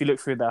do. And if you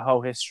look through their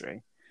whole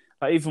history,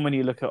 even when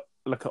you look at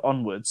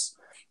Onwards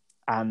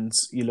and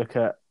you look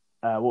at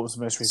what was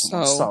the most recent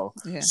one? Soul.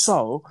 Yeah.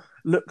 Soul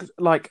looked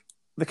like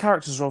the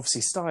characters were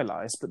obviously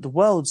stylized, but the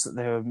worlds that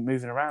they were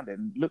moving around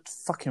in looked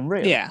fucking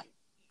real. Yeah.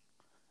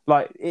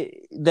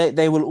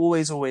 They will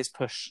always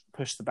push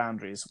the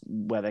boundaries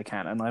where they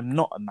can. And I'm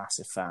not a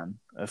massive fan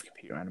of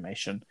computer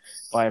animation,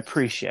 but I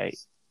appreciate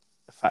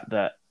the fact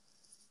that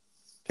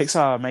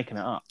Pixar are making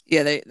it up.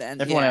 Yeah,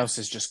 everyone else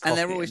is just copying.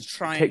 And they're always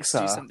trying to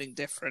do something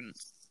different.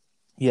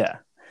 Yeah.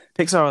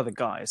 Pixar are the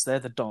guys. They're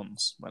the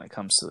dons when it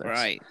comes to this.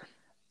 Right.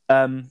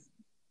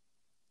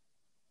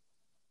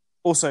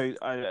 Also,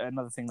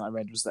 another thing that I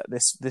read was that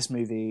this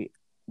movie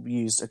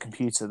used a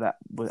computer that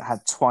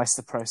had twice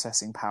the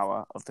processing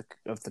power of the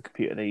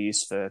computer they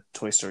used for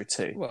Toy Story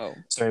 2. Whoa.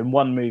 So in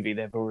one movie,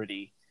 they've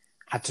already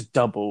had to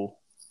double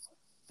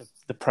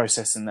the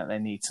processing that they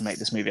need to make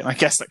this movie. And I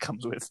guess that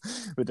comes with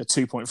the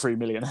 2.3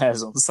 million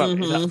hairs on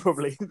Sully. That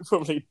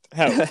probably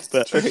helps.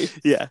 But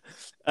yeah.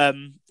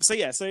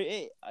 So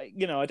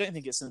I don't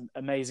think it's an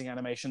amazing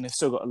animation. They've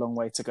still got a long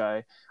way to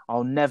go.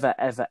 I'll never,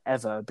 ever,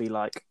 ever be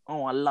like,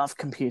 oh, I love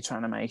computer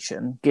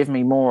animation. Give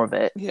me more of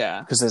it.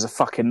 Yeah. Because there's a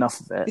fuck enough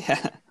of it.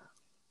 Yeah.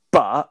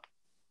 But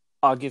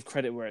I'll give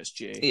credit where it's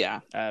due.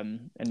 Yeah.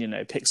 And,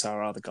 Pixar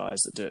are the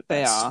guys that do it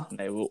best. They are. And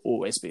they will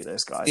always be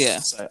those guys. Yeah.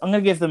 So I'm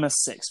going to give them a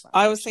 6.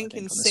 I was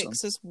thinking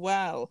 6 as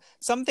well.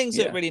 Some things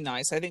look really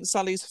nice. I think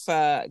Sully's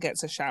fur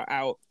gets a shout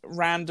out.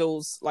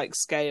 Randall's,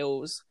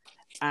 scales.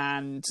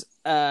 And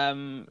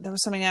there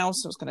was something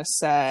else I was going to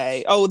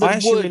say. Oh, the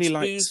wood.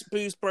 Really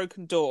Boo's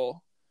broken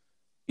door.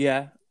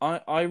 Yeah.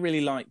 I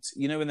really liked,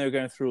 when they were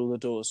going through all the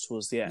doors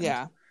towards the end.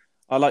 Yeah.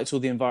 I liked all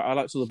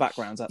the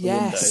backgrounds at the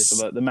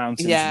windows, the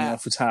mountains and the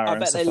Eiffel Tower. I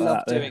bet they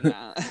loved doing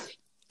that.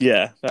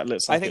 Yeah, that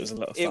looks like it was a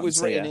lot of fun. It was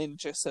written in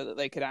just so that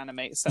they could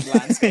animate some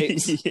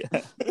landscapes.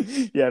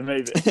 yeah,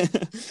 maybe.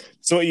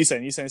 So what are you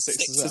saying? You're saying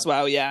 6 as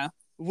well, yeah.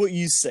 What are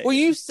you saying? What are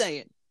you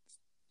saying?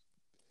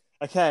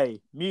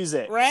 Okay,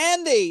 music.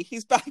 Randy,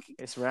 he's back.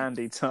 It's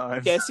Randy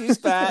time. Guess who's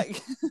back?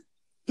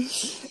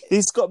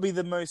 He's got to be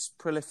the most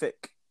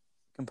prolific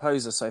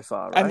composer so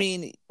far, right? I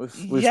mean,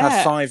 we've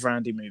had 5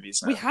 Randy movies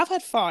now. We have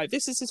had 5.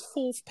 This is his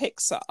 4th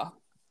Pixar.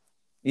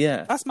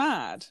 Yeah. That's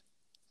mad.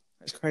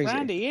 That's crazy.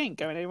 Randy ain't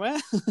going anywhere.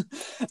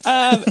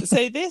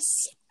 So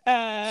this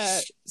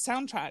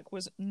soundtrack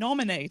was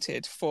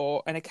nominated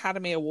for an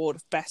Academy Award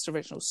of Best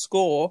Original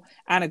Score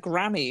and a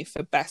Grammy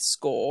for Best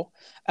Score.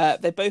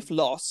 They both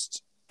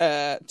lost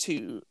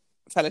to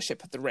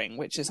Fellowship of the Ring,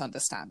 which is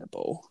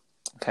understandable.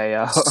 Okay,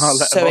 I'll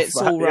let so it's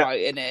all right,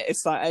 isn't it?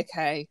 It's like,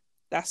 okay,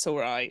 that's all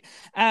right.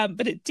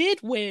 But it did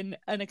win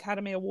an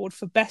Academy Award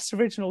for Best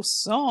Original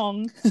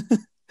Song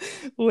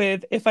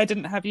with If I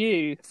Didn't Have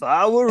You. If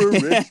I Were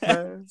a Rich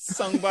Man.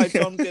 Sung by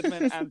John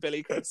Goodman and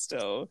Billy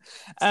Crystal.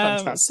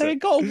 So it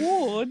got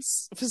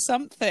awards for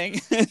something.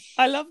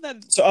 I love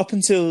that. So up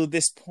until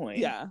this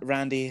point,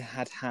 Randy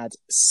had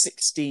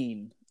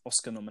 16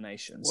 Oscar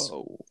nominations.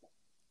 Whoa.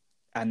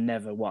 And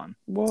never won.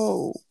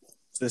 Whoa.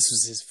 So this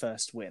was his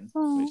first win,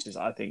 which is,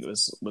 I think,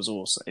 was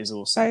awesome. Is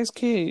awesome. That is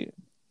cute.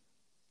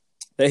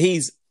 But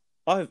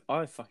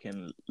I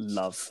fucking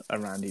love a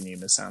Randy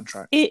Newman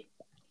soundtrack.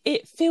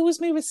 It fills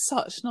me with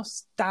such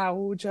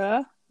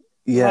nostalgia.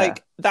 Yeah.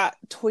 Like that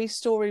Toy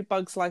Story,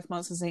 Bugs Life,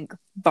 Monsters Inc.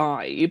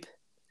 vibe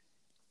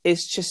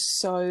is just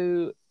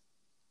so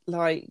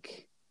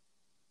like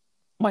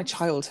my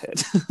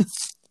childhood.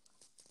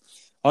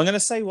 I'm going to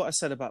say what I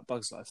said about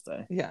Bugs Life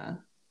though. Yeah.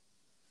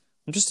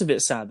 I'm just a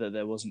bit sad that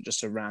there wasn't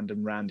just a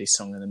random Randy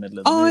song in the middle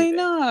of the movie. I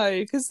know,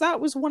 because that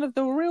was one of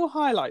the real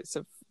highlights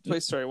of Toy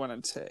Story 1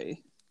 and 2.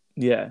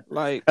 Yeah.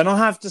 And I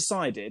have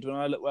decided when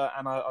I look,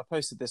 and I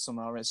posted this on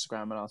our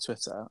Instagram and our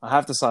Twitter, I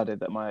have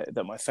decided that my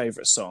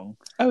favourite song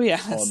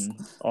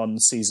on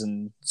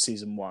season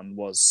 1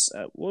 was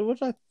what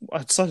did I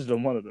decided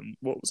on one of them.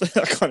 What was it?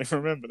 I can't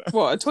even remember now.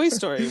 What, a Toy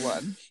Story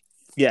one?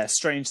 Yeah,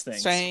 Strange Things.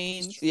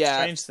 Strange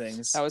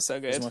Things. That was so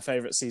good. It was my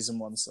favourite season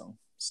 1 song.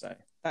 So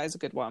that is a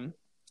good one.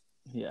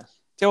 Yeah.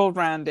 The old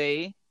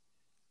Randy.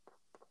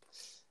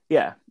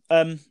 Yeah.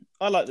 I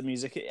like the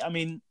music. I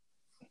mean,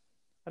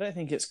 I don't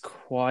think it's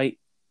quite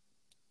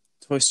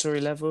Toy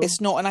Story level.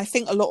 It's not, and I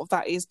think a lot of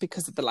that is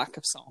because of the lack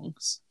of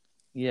songs.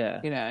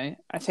 Yeah.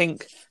 I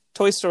think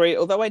Toy Story,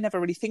 although I never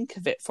really think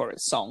of it for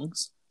its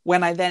songs,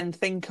 when I then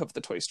think of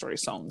the Toy Story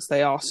songs,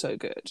 they are so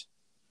good.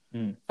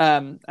 Mm.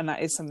 And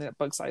that is something that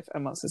Bugs Life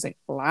and Monsters Inc.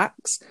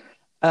 lacks.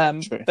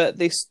 True. But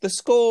the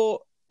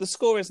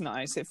score is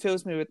nice. It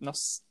fills me with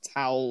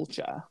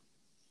nostalgia.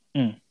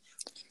 Mm.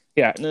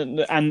 Yeah,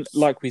 and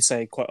like we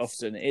say quite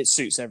often, it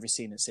suits every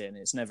scene it's in.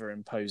 It's never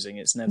imposing.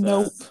 It's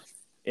never.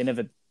 It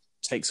never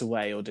takes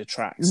away or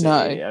detracts.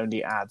 No, it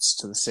only adds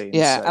to the scene.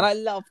 Yeah, so. And I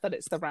love that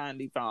it's the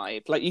Randy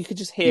vibe. Like you could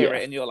just hear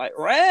it, and you're like,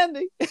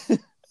 Randy. I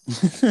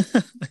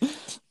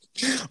was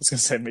going to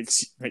say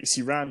makes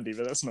you Randy,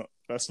 but that's not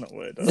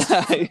what it does.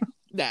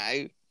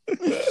 No.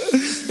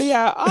 But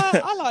yeah,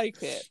 I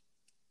like it.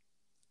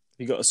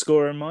 You got a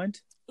score in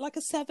mind? Like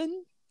a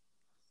 7.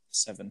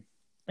 7.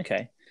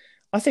 Okay.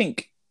 I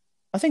think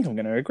I'm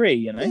going to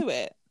agree. Do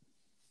it.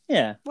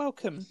 Yeah.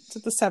 Welcome to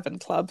the 7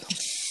 Club.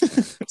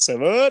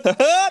 7.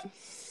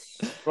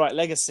 Right,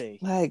 Legacy.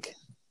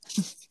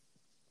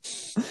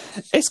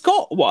 It's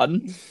got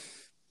one.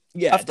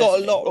 Yeah, I've got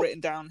a lot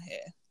written down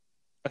here.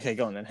 Okay,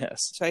 go on then. Hit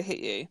us. Shall I hit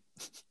you?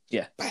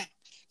 Yeah.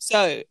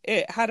 So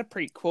it had a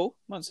prequel,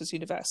 Monsters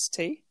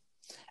University.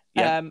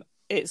 Yeah.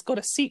 It's got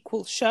a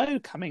sequel show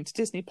coming to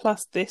Disney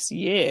Plus this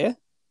year.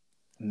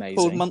 Amazing.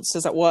 Called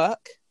Monsters at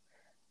Work.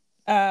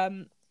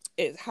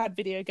 It had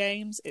video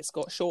games. It's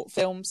got short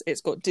films.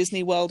 It's got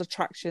Disney World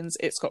attractions.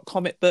 It's got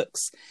comic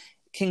books.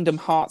 Kingdom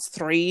Hearts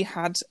 3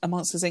 had a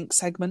Monsters Inc.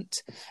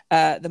 segment.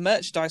 The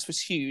merchandise was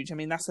huge. I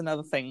mean, that's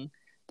another thing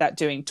that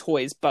doing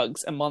toys,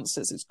 bugs, and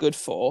monsters is good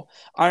for.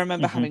 I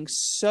remember having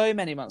so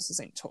many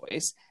Monsters Inc.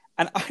 toys.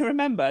 And I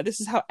remember,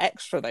 this is how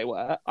extra they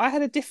were. I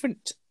had a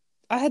different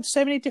I had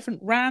so many different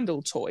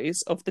Randall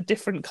toys of the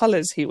different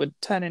colours he would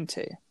turn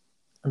into.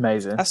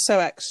 Amazing. That's so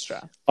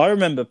extra. I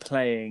remember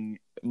playing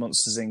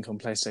Monsters Inc. on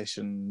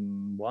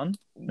PlayStation 1,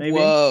 maybe.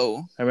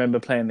 Whoa. I remember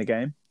playing the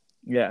game.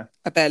 Yeah.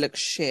 I bet it looks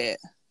shit.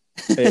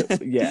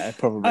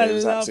 Probably. I it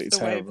was love absolutely the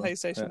terrible. way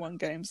PlayStation 1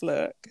 games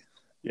look.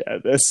 Yeah,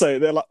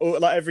 they're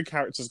like every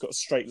character's got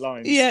straight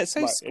lines. Yeah, it's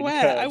so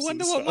square. I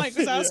wonder what Mike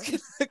Wazowski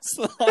looks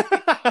like.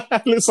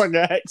 It looks like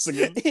a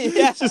hexagon.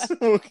 Yeah. Just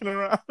walking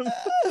around.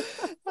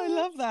 I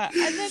love that.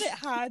 And then it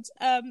had,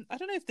 I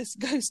don't know if this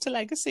goes to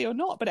legacy or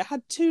not, but it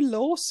had 2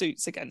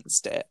 lawsuits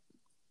against it.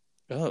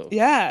 Oh.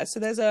 Yeah,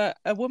 so there's a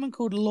woman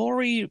called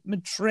Laurie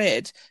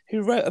Madrid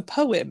who wrote a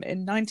poem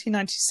in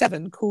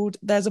 1997 called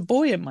There's a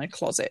Boy in My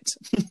Closet.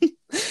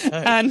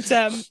 And it's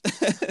a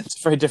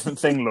very different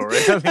thing, Laurie.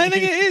 I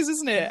think it is,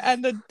 isn't it?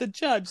 And the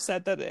judge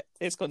said that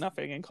it's got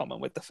nothing in common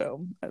with the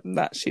film and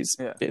that she's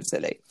being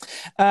silly.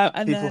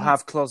 And people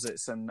have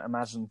closets and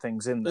imagine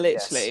things in them.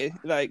 Literally, yes.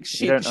 like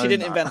she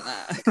didn't invent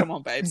that. Come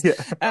on, babes.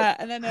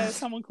 And then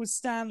someone called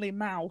Stanley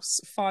Mouse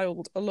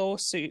filed a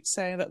lawsuit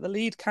saying that the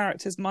lead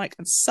characters Mike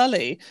and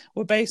Sully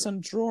were based on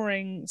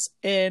drawings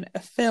in a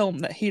film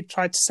that he had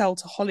tried to sell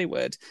to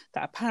Hollywood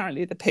that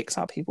apparently the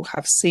Pixar people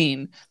have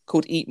seen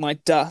called Eat My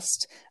Dust.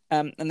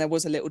 And there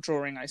was a little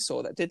drawing I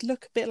saw that did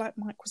look a bit like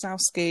Mike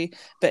Wazowski,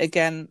 but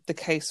again, the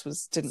case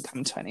didn't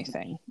come to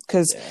anything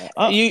because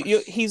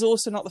he's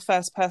also not the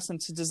first person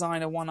to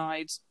design a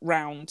one-eyed,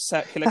 round,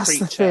 circular That's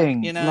creature. The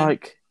thing. You know,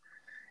 like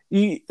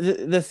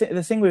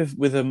the thing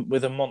with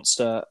a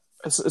monster.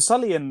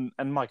 Sully and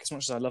Mike, as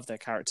much as I love their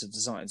character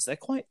designs, they're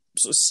quite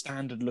sort of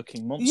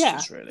standard-looking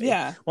monsters, really.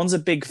 Yeah. One's a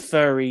big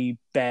furry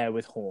bear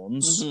with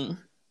horns,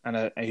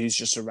 and who's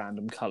just a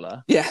random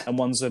colour. Yeah. And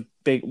one's a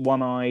big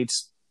one-eyed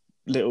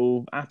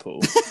little apple.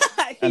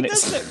 He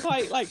does look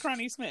quite like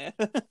Granny Smith.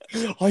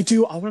 I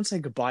do. I want to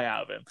take a bite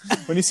out of him.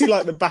 When you see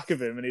like the back of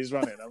him and he's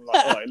running, I'm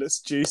like, oh, it looks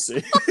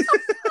juicy.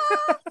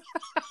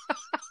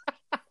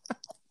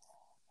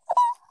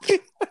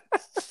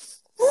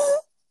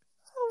 Oh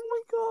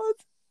my god.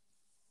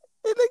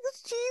 It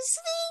looks juicy.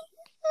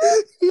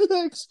 He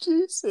looks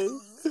juicy.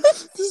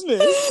 Doesn't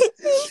it?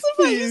 It's the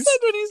way you said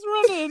when he's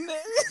running.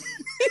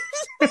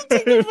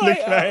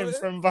 Looking at him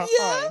from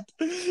behind.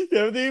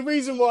 Yeah, the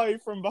reason why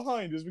from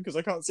behind is because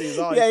I can't see his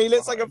eyes. Yeah, he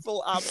looks like a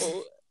full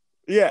apple.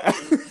 Yeah.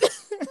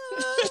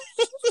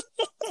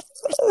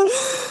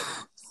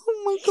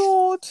 Oh my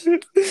god.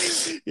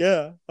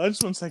 Yeah, I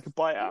just want to take a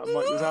bite out of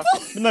Mike's apple.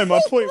 But no,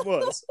 my point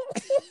was.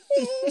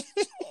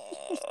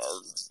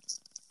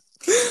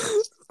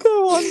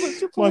 Go on,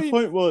 what's your point? My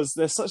point was,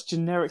 they're such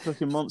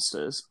generic-looking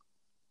monsters.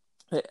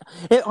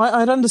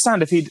 I'd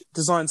understand if he'd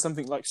designed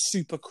something like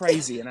super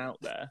crazy and out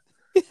there,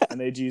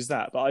 and they'd use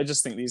that. But I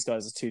just think these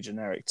guys are too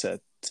generic to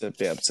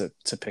be able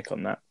to pick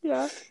on that.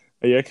 Yeah.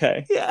 Are you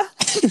okay? Yeah.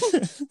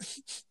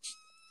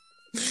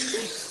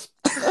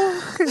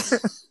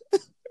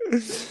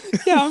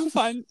 Yeah, I'm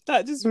fine.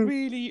 That just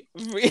really,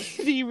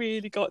 really,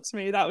 really got to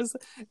me. That was,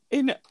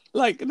 in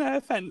like, no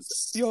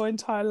offense, your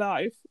entire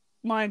life,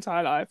 my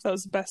entire life, that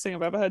was the best thing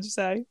I've ever heard you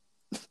say.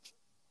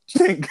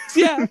 Think.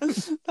 Yeah,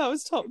 that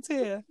was top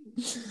tier.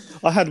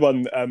 I had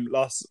one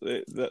last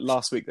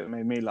week that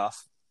made me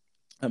laugh.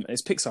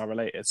 It's Pixar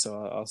related,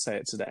 so I'll say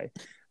it today.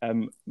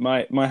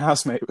 My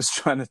housemate was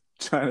trying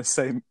to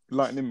say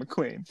Lightning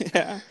McQueen.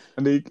 Yeah,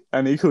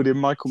 and he called him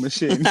Michael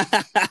Machine.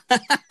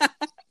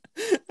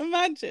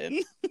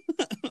 Imagine.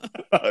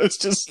 I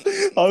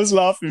was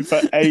laughing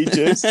for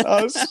ages.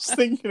 I was just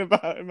thinking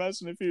about,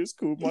 imagine if he was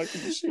called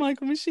Michael Machine.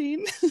 Michael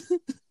Machine.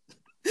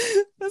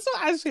 That's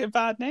not actually a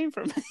bad name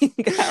for a main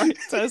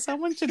character.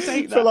 Someone should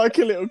take that. For like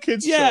a little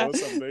kids show or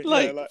something.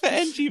 Like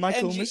for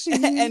Michael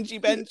Machine. NG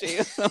Benji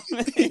or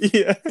something.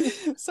 Yeah.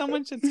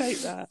 Someone should take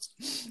that.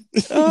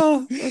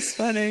 Oh, that's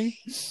funny.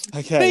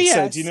 Okay, yes.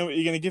 So do you know what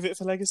you're going to give it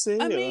for legacy?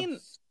 I mean,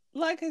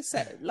 like I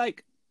said,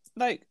 like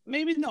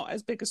maybe not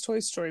as big as Toy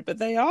Story, but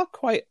they are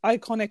quite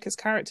iconic as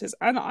characters.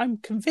 And I'm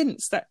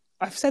convinced that,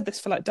 I've said this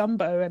for like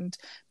Dumbo and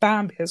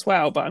Bambi as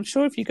well, but I'm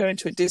sure if you go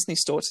into a Disney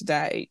store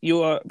today,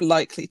 you are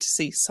likely to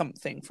see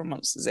something from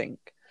Monsters Inc.,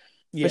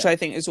 which I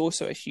think is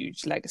also a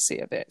huge legacy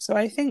of it. So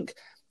I think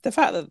the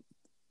fact that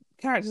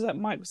characters like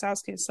Mike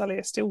Wazowski and Sully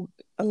are still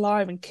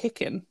alive and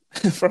kicking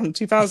from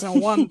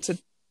 2001 to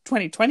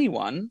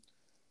 2021,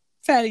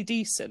 fairly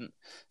decent.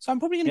 So I'm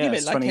probably going to give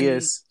it like 20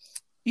 years.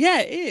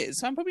 Yeah, it is.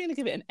 So I'm probably going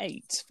to give it an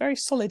 8. Very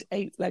solid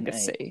 8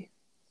 legacy.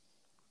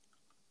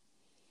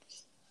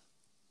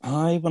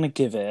 I want to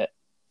give it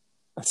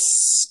a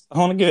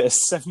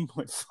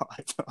 7.5.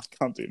 I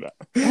can't do that.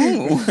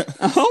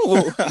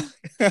 Oh.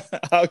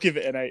 I'll give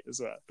it an 8 as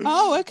well.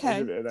 Oh, okay.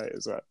 I'll give it an 8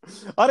 as well.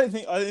 I don't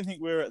think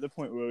we're at the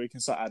point where we can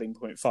start adding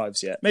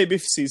 0.5s yet. Maybe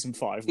for season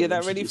 5. Yeah,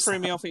 that really threw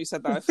me off when you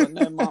said that. I thought,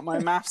 no, my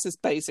maths is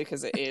basic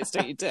as it is.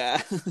 Don't you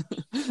dare.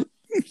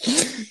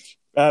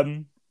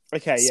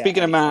 Okay.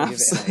 Speaking of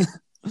maths.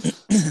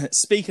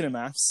 Speaking of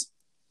maths,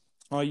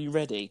 are you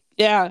ready?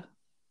 Yeah.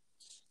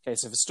 Okay,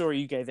 so for story,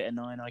 you gave it a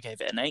 9, I gave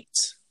it an 8.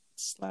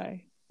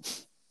 Slay.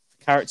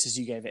 For characters,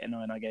 you gave it a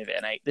 9, I gave it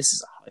an 8. This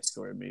is a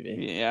high-scoring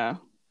movie. Yeah.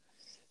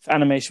 For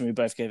animation, we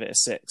both gave it a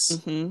 6.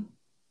 Mm-hmm.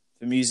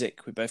 For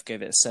music, we both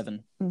gave it a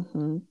 7.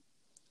 Mm-hmm.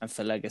 And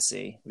for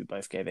legacy, we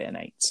both gave it an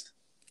 8.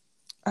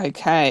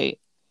 Okay.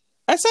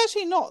 It's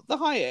actually not the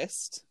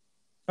highest.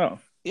 Oh.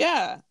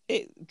 Yeah,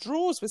 it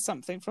draws with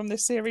something from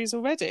this series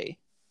already.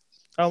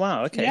 Oh,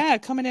 wow, okay. Yeah,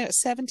 coming in at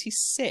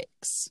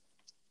 76.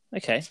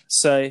 Okay,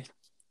 so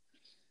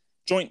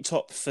joint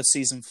top for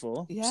season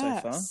 4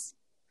 so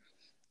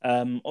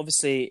far.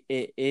 Obviously,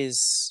 it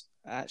is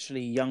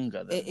actually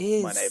younger than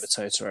My Neighbor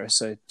Totoro,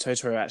 so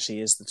Totoro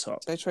actually is the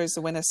top. Totoro's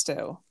the winner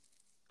still.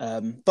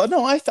 But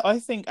no, I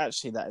think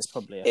actually that is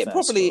probably a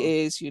fair score.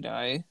 Is, you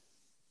know.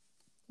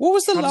 What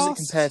was the last? How does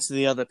it compare to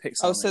the other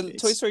Pixar movies?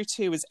 Toy Story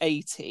 2 was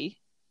 80.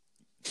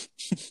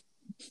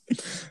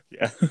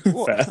 Yeah,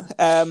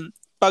 fair.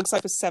 Bugs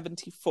Life was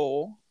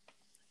 74.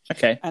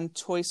 Okay. And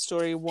Toy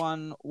Story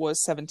 1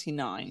 was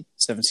 79.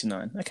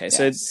 79. Okay,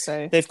 yeah,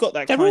 so they've got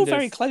that they're all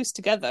very close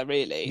together,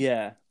 really.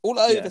 Yeah. All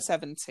over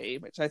 70,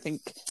 which I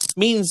think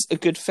means a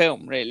good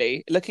film,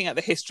 really. Looking at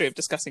the history of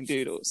discussing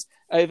Doodles,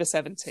 over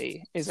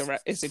 70 is a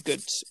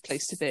good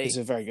place to be. It's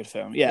a very good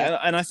film. Yeah,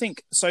 and I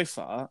think so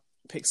far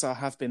Pixar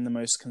have been the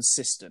most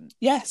consistent.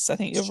 Yes, I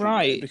think you're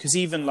right. Because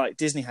even like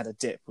Disney had a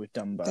dip with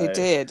Dumbo. They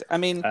did. I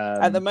mean,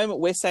 at the moment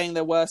we're saying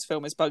their worst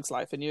film is Bug's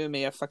Life, and you and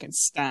me are fucking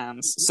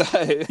stans. So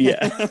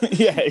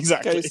yeah,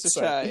 exactly. Goes to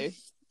show.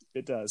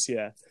 It does.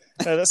 Yeah.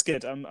 No, that's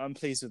good. I'm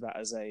pleased with that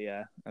as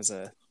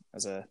a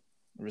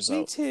result.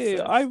 Me too.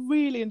 So. I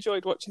really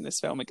enjoyed watching this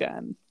film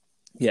again.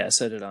 Yeah,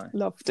 so did I.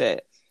 Loved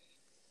it.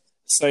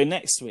 So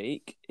next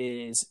week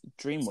is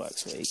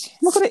DreamWorks week. Oh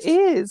my god, it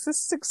is.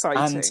 This is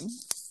exciting. And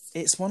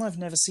it's one I've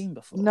never seen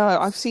before. No,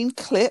 I've seen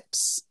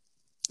clips.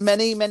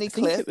 Many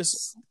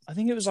clips. I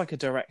think it was like a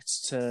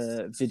direct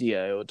to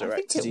video or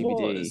direct to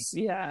DVD.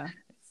 Yeah.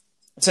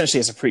 Essentially,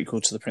 it's a prequel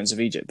to The Prince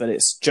of Egypt, but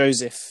it's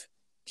Joseph,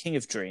 King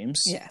of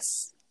Dreams.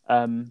 Yes.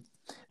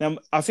 Now,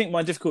 I think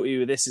my difficulty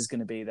with this is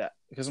going to be that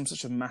because I'm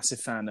such a massive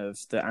fan of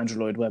the Andrew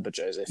Lloyd Webber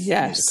Joseph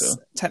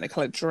musical.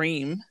 Technicolor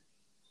Dream.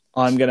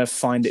 I'm going to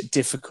find it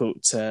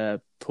difficult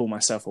to pull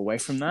myself away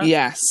from that.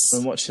 Yes.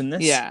 When watching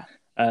this. Yeah.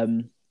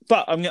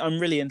 But I'm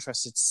really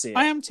interested to see it.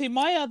 I am too.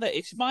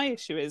 My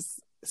issue is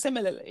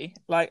similarly,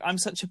 like, I'm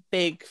such a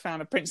big fan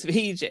of Prince of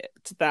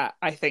Egypt that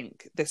I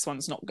think this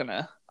one's not going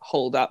to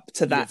hold up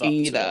to that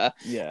either.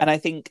 Yeah. And I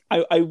think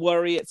I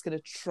worry it's going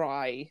to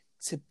try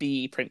to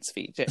be Prince of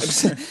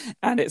Egypt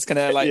and it's going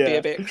to be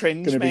a bit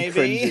cringe,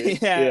 maybe.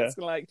 It's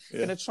going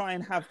to try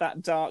and have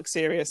that dark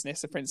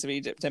seriousness of Prince of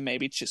Egypt and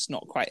maybe just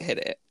not quite hit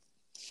it.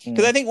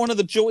 Because I think one of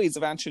the joys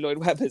of Andrew Lloyd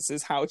Webber's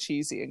is how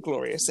cheesy and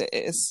glorious it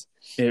is.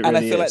 It really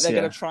I feel like is, they're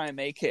going to try and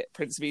make it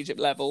Prince of Egypt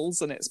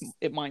levels, and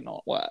it might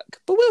not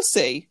work. But we'll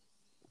see.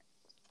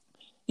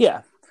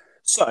 Yeah.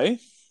 So,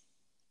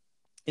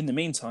 in the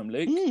meantime,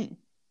 Luke,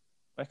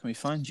 where can we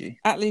find you?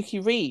 At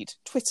Lukey Reed,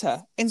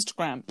 Twitter,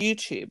 Instagram,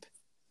 YouTube.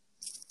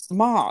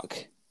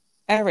 Mark,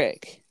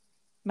 Eric,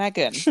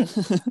 Megan.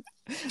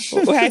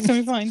 Where can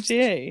we find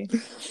you?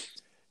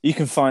 You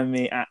can find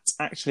me at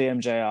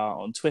ActuallyMJR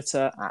on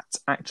Twitter, at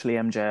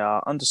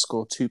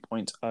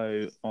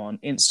ActuallyMJR_2.0 on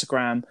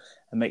Instagram,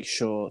 and make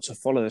sure to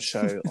follow the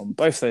show on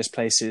both those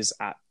places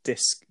at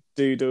Disc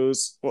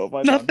Doodles. What have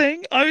I done?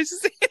 Nothing. I was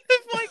just thinking of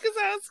Mike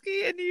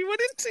Wazowski and you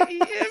wanted to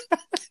eat him.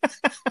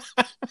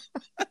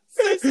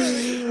 So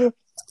sorry.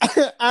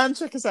 And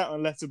check us out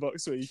on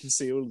Letterboxd where you can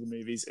see all of the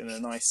movies in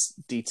a nice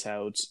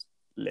detailed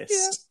list.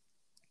 Yeah.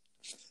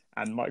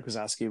 And Mike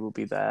Wazowski will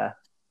be there.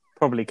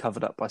 Probably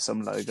covered up by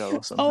some logo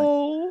or something.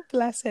 Oh,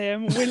 bless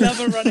him. We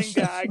love a running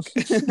gag.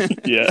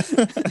 Yeah.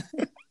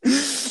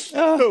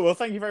 Cool. Well,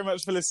 thank you very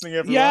much for listening,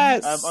 everyone.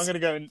 Yes. I'm going to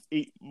go and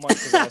eat Mike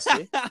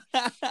Wazowski.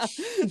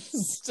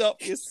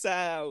 Stop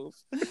yourself.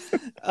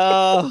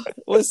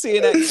 We'll see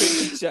you next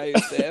week,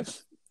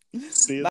 Joseph. See you.